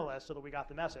journalists so that we got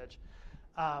the message.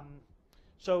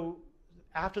 So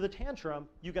after the tantrum,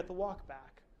 you get the walk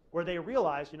back, where they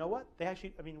realize, you know what, they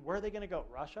actually, where are they going to go?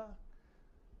 Russia?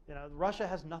 Russia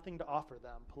has nothing to offer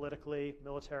them politically,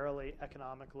 militarily,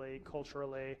 economically,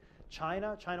 culturally.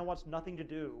 China wants nothing to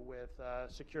do with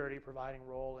security providing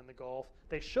role in the Gulf.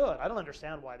 They should. I don't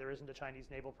understand why there isn't a Chinese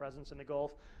naval presence in the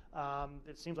Gulf.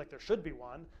 It seems like there should be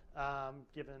one,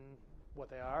 given what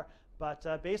they are.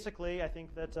 But basically, I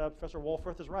think that Professor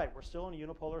Wolforth is right. We're still in a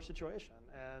unipolar situation,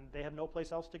 and they have no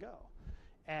place else to go.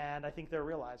 And I think they're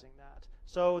realizing that.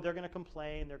 So they're going to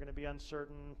complain. They're going to be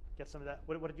uncertain. Get some of that.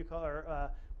 What did you call it?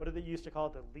 What did they used to call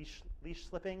it? The leash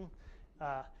slipping.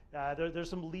 There's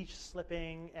some leash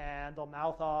slipping, and they'll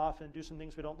mouth off and do some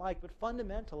things we don't like. But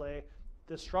fundamentally,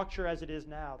 the structure as it is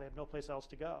now, they have no place else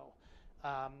to go.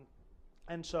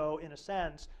 And so, in a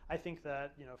sense, I think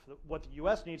that what the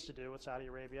U.S. needs to do with Saudi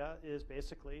Arabia is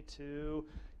basically to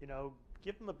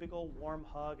give them a big old warm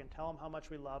hug and tell them how much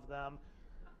we love them,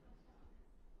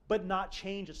 but not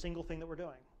change a single thing that we're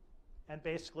doing, and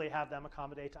basically have them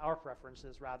accommodate to our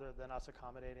preferences rather than us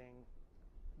accommodating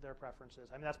their preferences.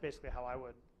 that's basically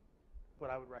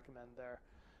what I would recommend there.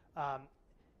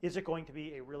 Is it going to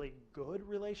be a really good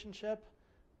relationship?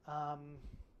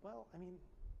 Well,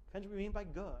 depends what we mean by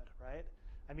good, right?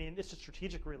 It's a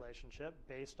strategic relationship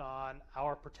based on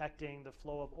our protecting the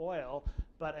flow of oil,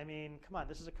 but come on,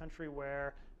 this is a country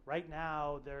where right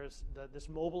now there's this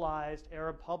mobilized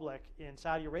Arab public in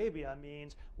Saudi Arabia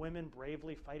means women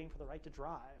bravely fighting for the right to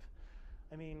drive.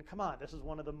 Come on, this is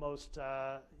one of the most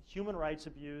human rights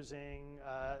abusing,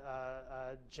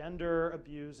 gender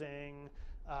abusing,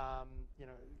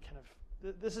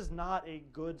 this is not a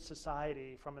good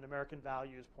society from an American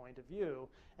values point of view.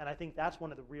 And I think that's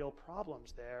one of the real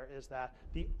problems there, is that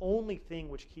the only thing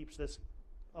which keeps this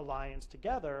alliance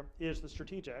together is the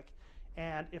strategic.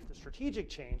 And if the strategic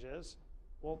changes,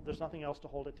 well, there's nothing else to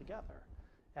hold it together.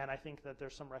 And I think that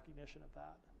there's some recognition of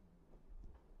that.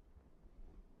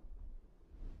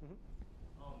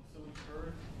 So we've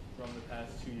heard from the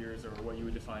past 2 years, or what you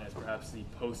would define as perhaps the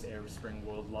post-Arab Spring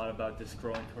world, a lot about this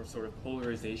growing sort of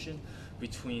polarization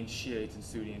between Shiites and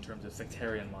Sunni in terms of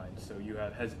sectarian lines. So you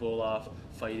have Hezbollah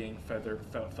fighting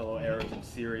fellow Arabs in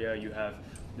Syria. You have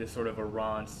this sort of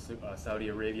Iran, Saudi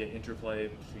Arabia interplay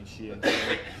between Shia and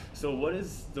Sunni. So what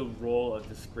is the role of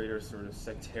this greater sort of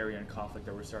sectarian conflict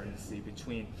that we're starting to see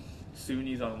between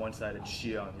Sunnis on one side and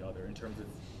Shia on the other, in terms of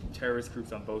terrorist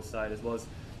groups on both sides, as well as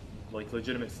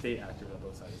legitimate state actors on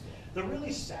both sides as well? The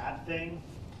really sad thing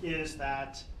is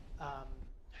that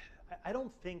I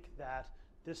don't think that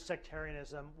this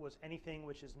sectarianism was anything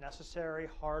which is necessary,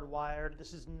 hardwired.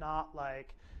 This is not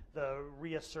like the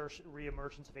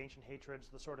reemergence of ancient hatreds,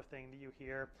 the sort of thing that you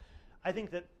hear. I think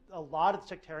that a lot of the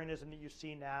sectarianism that you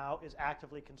see now is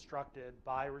actively constructed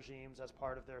by regimes as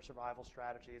part of their survival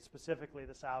strategies, specifically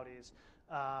the Saudis.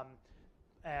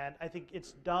 And I think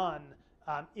it's done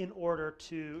in order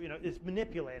to, it's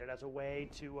manipulated as a way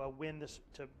to win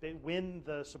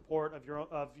the support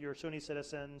of your Sunni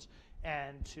citizens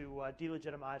and to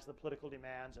delegitimize the political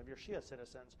demands of your Shia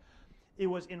citizens. It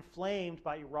was inflamed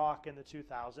by Iraq in the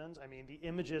 2000s. The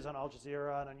images on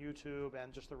Al-Jazeera and on YouTube,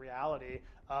 and just the reality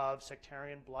of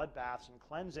sectarian bloodbaths and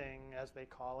cleansing, as they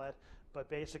call it, but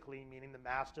basically meaning the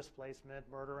mass displacement,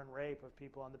 murder, and rape of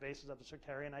people on the basis of a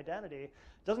sectarian identity,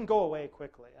 doesn't go away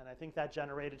quickly. And I think that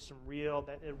generated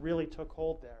it really took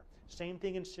hold there. Same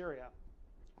thing in Syria,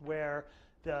 where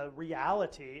the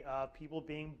reality of people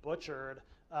being butchered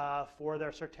for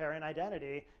their sectarian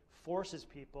identity forces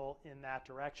people in that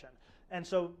direction. And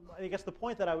so I guess the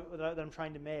point that I'm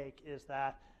trying to make is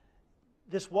that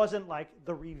this wasn't like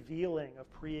the revealing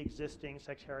of pre-existing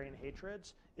sectarian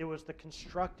hatreds. It was the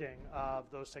constructing of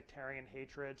those sectarian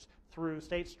hatreds through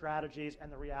state strategies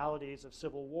and the realities of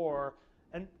civil war.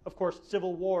 And of course,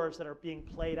 civil wars that are being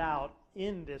played out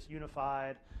in this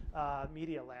unified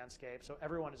media landscape, so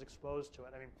everyone is exposed to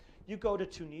it. You go to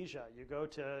Tunisia, you go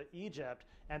to Egypt,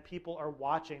 and people are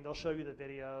watching. They'll show you the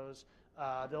videos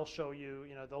they'll show you,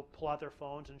 they'll pull out their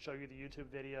phones and show you the YouTube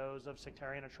videos of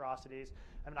sectarian atrocities.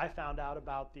 I mean, I found out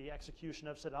about the execution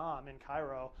of Saddam in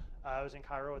Cairo. I was in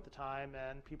Cairo at the time,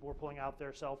 and people were pulling out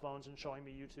their cell phones and showing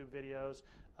me YouTube videos,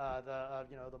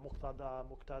 the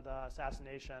Muqtada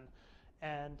assassination,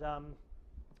 and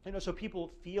so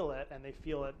people feel it, and they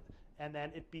feel it, and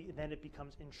then it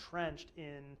becomes entrenched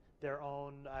in their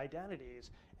own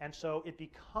identities. And so it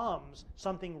becomes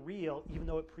something real, even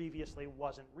though it previously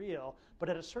wasn't real. But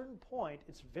at a certain point,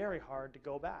 it's very hard to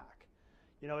go back.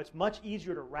 It's much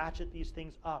easier to ratchet these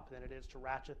things up than it is to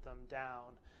ratchet them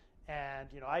down. And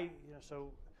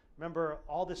so remember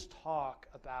all this talk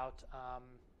about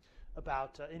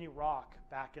in Iraq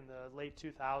back in the late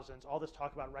 2000s, all this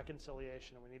talk about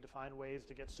reconciliation, and we need to find ways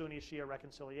to get Sunni-Shia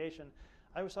reconciliation.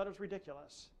 I always thought it was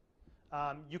ridiculous.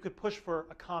 You could push for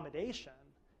accommodation.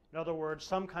 In other words,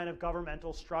 some kind of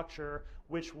governmental structure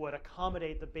which would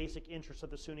accommodate the basic interests of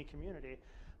the Sunni community.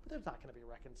 But there's not going to be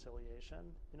reconciliation.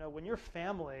 When your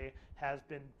family has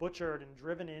been butchered and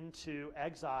driven into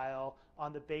exile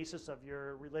on the basis of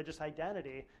your religious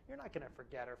identity, you're not going to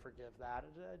forget or forgive that.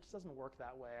 It just doesn't work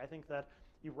that way. I think that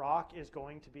Iraq is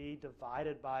going to be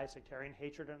divided by sectarian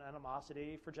hatred and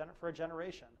animosity for a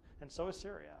generation, and so is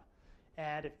Syria.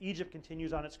 And if Egypt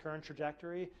continues on its current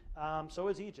trajectory, so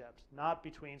is Egypt. Not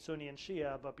between Sunni and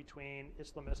Shia, but between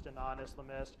Islamist and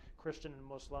non-Islamist, Christian and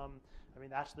Muslim. I mean,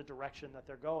 that's the direction that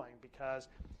they're going, because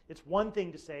it's one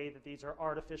thing to say that these are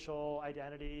artificial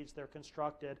identities, they're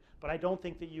constructed, but I don't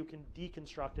think that you can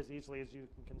deconstruct as easily as you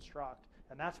can construct.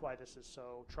 And that's why this is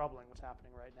so troubling, what's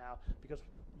happening right now, because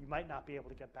you might not be able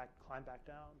to climb back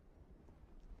down.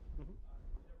 Mm-hmm.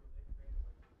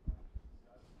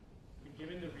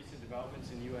 Given the recent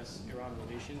developments in U.S.-Iran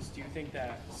relations, do you think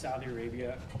that Saudi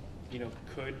Arabia,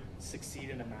 could succeed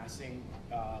in amassing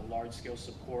large-scale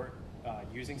support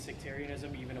using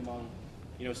sectarianism, even among,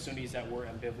 Sunnis that were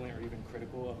ambivalent or even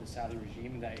critical of the Saudi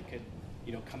regime, that it could,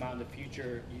 come out in the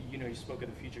future? You spoke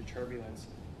of the future turbulence.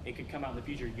 It could come out in the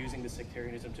future using the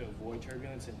sectarianism to avoid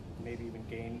turbulence and maybe even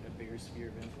gain a bigger sphere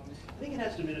of influence? I think it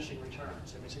has diminishing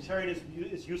returns. I mean, sectarianism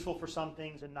is useful for some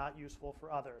things and not useful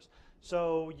for others.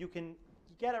 So you can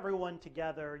get everyone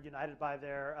together, united by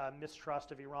their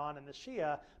mistrust of Iran and the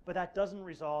Shia, but that doesn't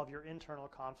resolve your internal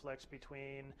conflicts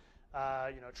between,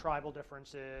 tribal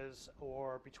differences,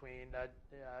 or between,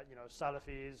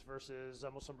 Salafis versus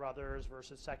Muslim Brothers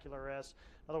versus secularists.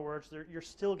 In other words, you're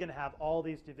still going to have all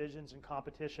these divisions and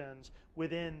competitions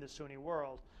within the Sunni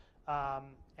world.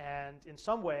 And in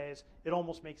some ways, it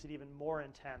almost makes it even more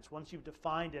intense. Once you've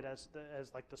defined it as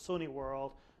like the Sunni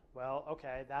world, well,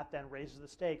 okay, that then raises the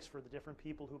stakes for the different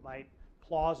people who might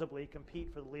plausibly compete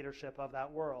for the leadership of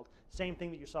that world. Same thing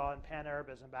that you saw in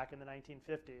Pan-Arabism back in the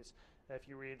 1950s. If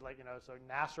you read, so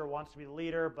Nasser wants to be the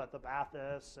leader, but the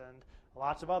Baathists and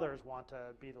lots of others want to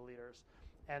be the leaders.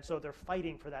 And so they're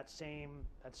fighting for that same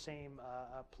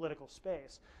political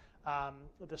space.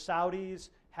 The Saudis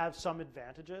have some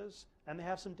advantages, and they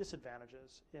have some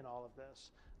disadvantages in all of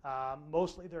this.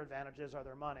 Mostly their advantages are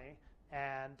their money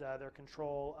and their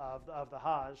control of the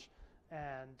Hajj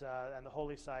and the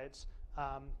holy sites.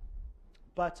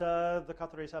 But the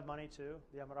Qataris have money too.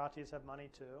 The Emiratis have money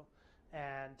too.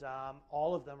 And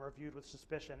all of them are viewed with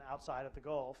suspicion outside of the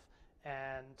Gulf.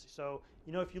 And so,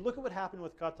 if you look at what happened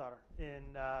with Qatar in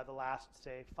the last,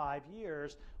 say, 5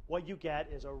 years, what you get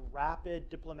is a rapid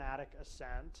diplomatic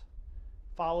ascent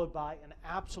followed by an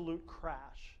absolute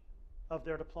crash of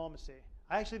their diplomacy.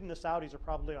 I actually think the Saudis are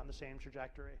probably on the same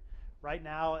trajectory. Right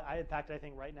now, I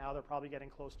think right now they're probably getting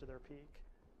close to their peak.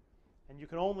 And you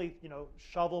can only,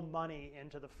 shovel money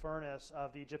into the furnace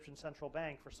of the Egyptian central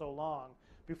bank for so long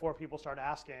before people start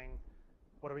asking,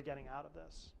 what are we getting out of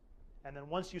this? And then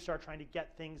once you start trying to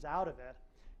get things out of it,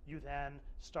 you then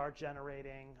start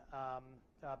generating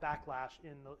backlash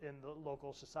in the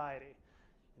local society.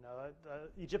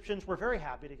 The Egyptians were very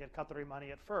happy to get Qatari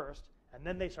money at first, and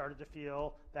then they started to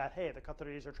feel that, hey, the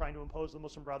Qataris are trying to impose the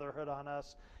Muslim Brotherhood on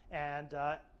us, and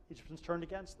Egyptians turned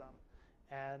against them.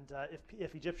 And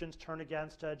if Egyptians turn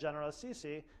against General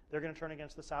al-Sisi, they're going to turn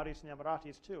against the Saudis and the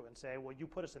Emiratis too, and say, well, you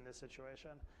put us in this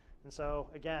situation. And so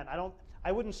again,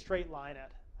 I wouldn't straight line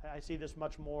it. I see this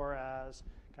much more as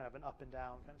kind of an up and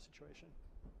down kind of situation.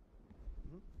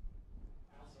 Mm-hmm.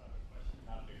 I also have a question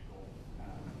about the goal.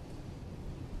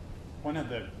 One of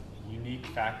the unique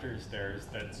factors there is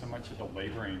that so much of the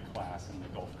laboring class in the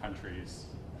Gulf countries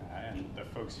and the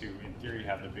folks who in theory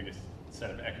have the biggest set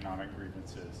of economic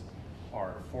grievances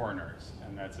are foreigners,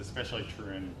 and that's especially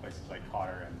true in places like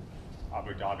Qatar and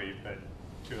Abu Dhabi, but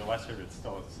to a lesser but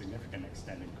still a significant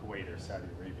extent in Kuwait or Saudi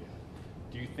Arabia.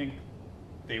 Do you think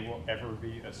they will ever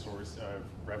be a source of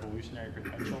revolutionary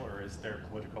potential, or is their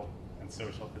political and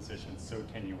social position so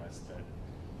tenuous that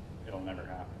it'll never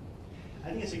happen? I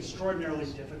think it's extraordinarily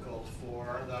difficult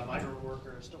for the migrant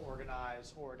workers to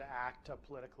organize or to act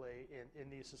politically in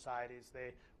these societies.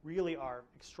 They really are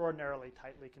extraordinarily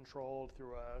tightly controlled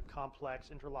through a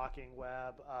complex interlocking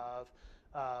web of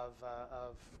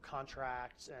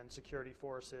contracts and security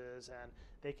forces, and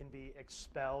they can be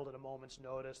expelled at a moment's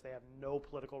notice. They have no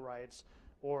political rights,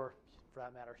 or for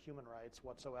that matter, human rights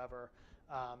whatsoever.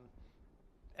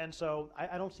 And so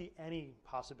I don't see any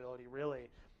possibility, really,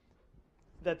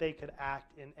 that they could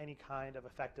act in any kind of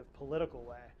effective political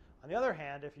way. On the other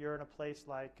hand, if you're in a place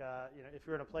like, if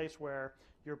you're in a place where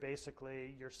you're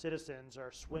basically, your citizens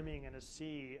are swimming in a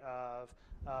sea of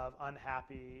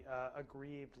unhappy,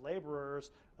 aggrieved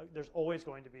laborers, there's always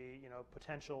going to be,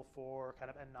 potential for kind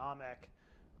of anomic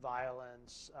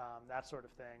violence, that sort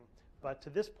of thing. But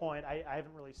to this point, I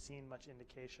haven't really seen much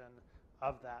indication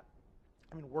of that.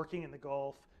 I mean, working in the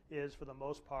Gulf is, for the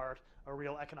most part, a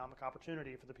real economic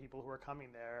opportunity for the people who are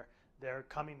coming there. They're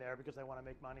coming there because they want to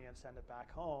make money and send it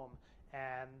back home,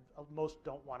 and most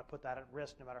don't want to put that at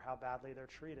risk, no matter how badly they're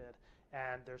treated.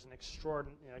 And there's an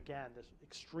this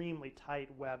extremely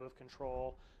tight web of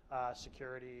control,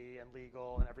 security and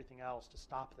legal and everything else to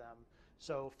stop them.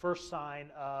 So first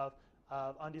sign of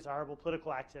undesirable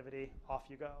political activity, off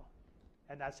you go.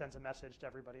 And that sends a message to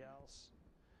everybody else.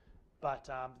 But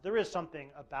there is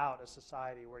something about a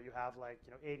society where you have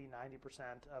 80,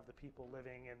 90% of the people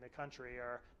living in the country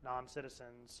are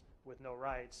non-citizens with no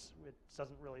rights. It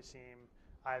doesn't really seem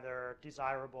either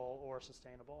desirable or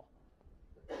sustainable.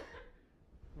 I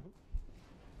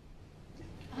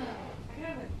kind of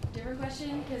have a different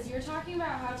question, because you're talking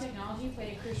about how technology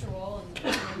played a crucial role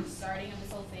in the starting of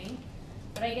this whole thing.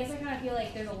 But I guess I kind of feel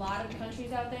like there's a lot of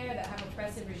countries out there that have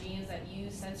oppressive regimes that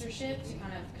use censorship to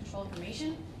kind of control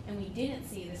information, and we didn't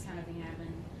see this kind of thing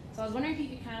happen. So I was wondering if you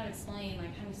could kind of explain,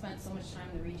 having spent so much time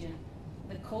in the region,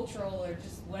 the cultural or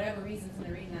just whatever reasons in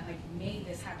the region that made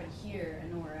this happen here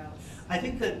and nowhere else. I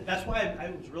think that's why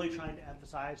I was really trying to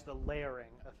emphasize the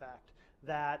layering effect.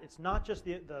 That it's not just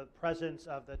the presence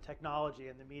of the technology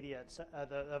and the media,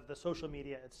 of the social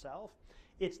media itself.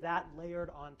 It's that layered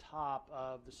on top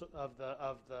of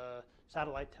the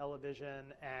satellite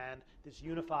television and this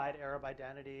unified Arab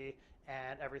identity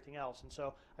and everything else. And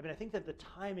so, I mean, I think that the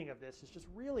timing of this is just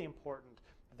really important,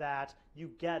 that you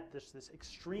get this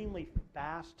extremely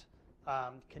fast,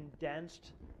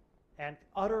 condensed, and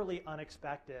utterly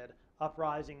unexpected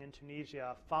uprising in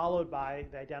Tunisia, followed by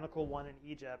the identical one in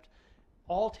Egypt,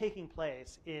 all taking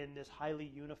place in this highly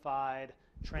unified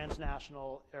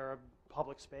transnational Arab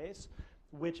public space,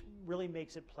 which really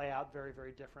makes it play out very,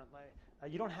 very differently.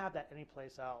 You don't have that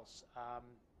anyplace else. I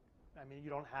mean, you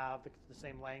don't have the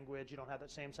same language, you don't have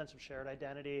that same sense of shared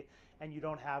identity, and you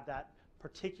don't have that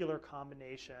particular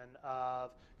combination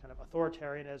of kind of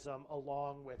authoritarianism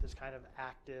along with this kind of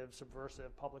active,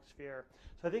 subversive public sphere.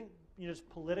 So I think, just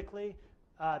politically,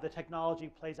 the technology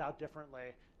plays out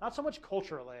differently. Not so much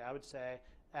culturally, I would say,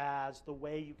 as the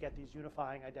way you get these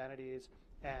unifying identities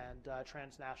and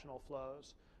transnational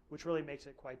flows, which really makes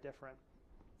it quite different.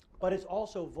 But it's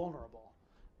also vulnerable,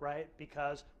 right?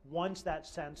 Because once that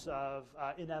sense of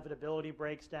inevitability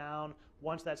breaks down,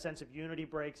 once that sense of unity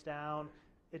breaks down,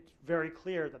 it's very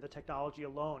clear that the technology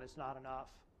alone is not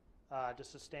enough to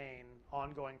sustain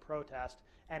ongoing protest.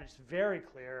 And it's very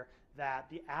clear that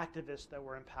the activists that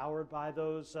were empowered by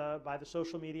by the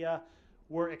social media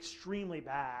were extremely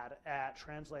bad at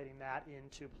translating that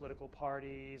into political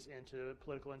parties, into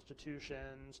political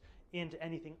institutions, into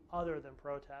anything other than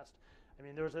protest. I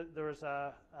mean, there was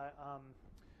a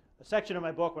section of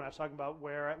my book when I was talking about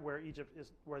where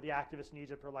the activists in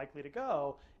Egypt are likely to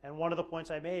go, and one of the points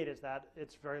I made is that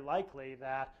it's very likely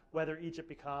that whether Egypt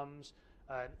becomes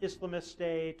an Islamist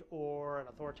state or an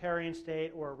authoritarian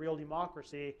state or a real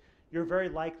democracy, you're very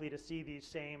likely to see these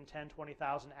same 10,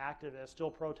 20,000 activists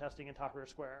still protesting in Tahrir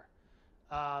Square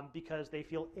because they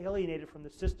feel alienated from the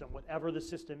system, whatever the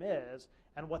system is,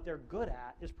 and what they're good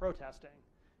at is protesting.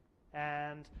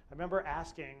 And I remember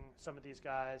asking some of these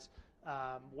guys,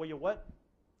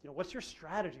 what's your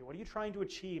strategy? What are you trying to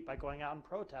achieve by going out and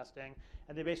protesting?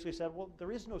 And they basically said, well,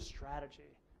 there is no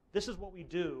strategy. This is what we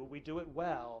do. We do it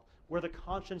well. We're the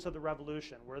conscience of the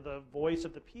revolution. We're the voice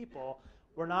of the people.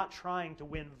 We're not trying to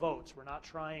win votes. We're not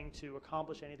trying to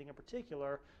accomplish anything in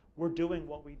particular. We're doing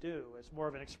what we do. It's more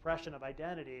of an expression of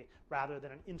identity rather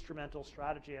than an instrumental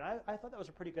strategy. And I thought that was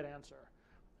a pretty good answer.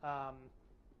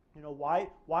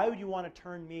 Why would you want to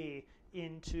turn me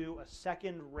into a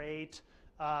second-rate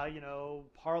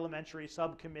parliamentary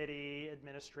subcommittee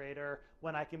administrator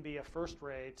when I can be a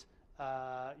first-rate,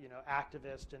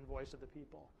 activist and voice of the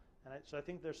people? And so I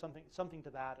think there's something to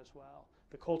that as well.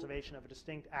 The cultivation of a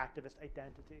distinct activist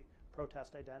identity,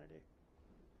 protest identity.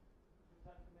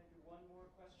 Time for maybe one more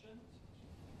question.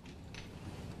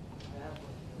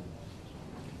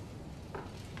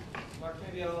 Mark,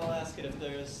 maybe I'll ask it if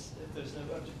there's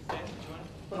no object. Dan, do you want?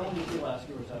 But only if you'll ask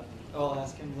yours after. Oh, I'll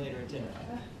ask him later at dinner.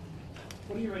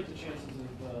 What do you rate the chances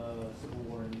of civil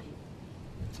war in Egypt?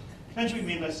 Depends what you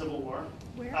mean by civil war.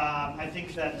 Where? I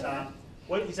think that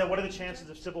what he said. What are the chances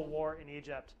of civil war in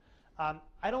Egypt?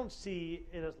 I don't see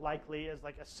it as likely as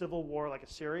like a civil war, like a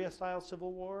Syria-style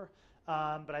civil war.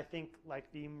 But I think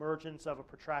like the emergence of a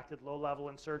protracted low-level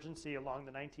insurgency along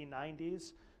the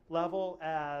 1990s level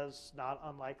as not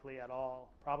unlikely at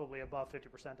all. Probably above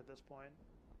 50% at this point.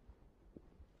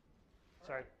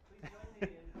 Sorry. Please join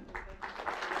me in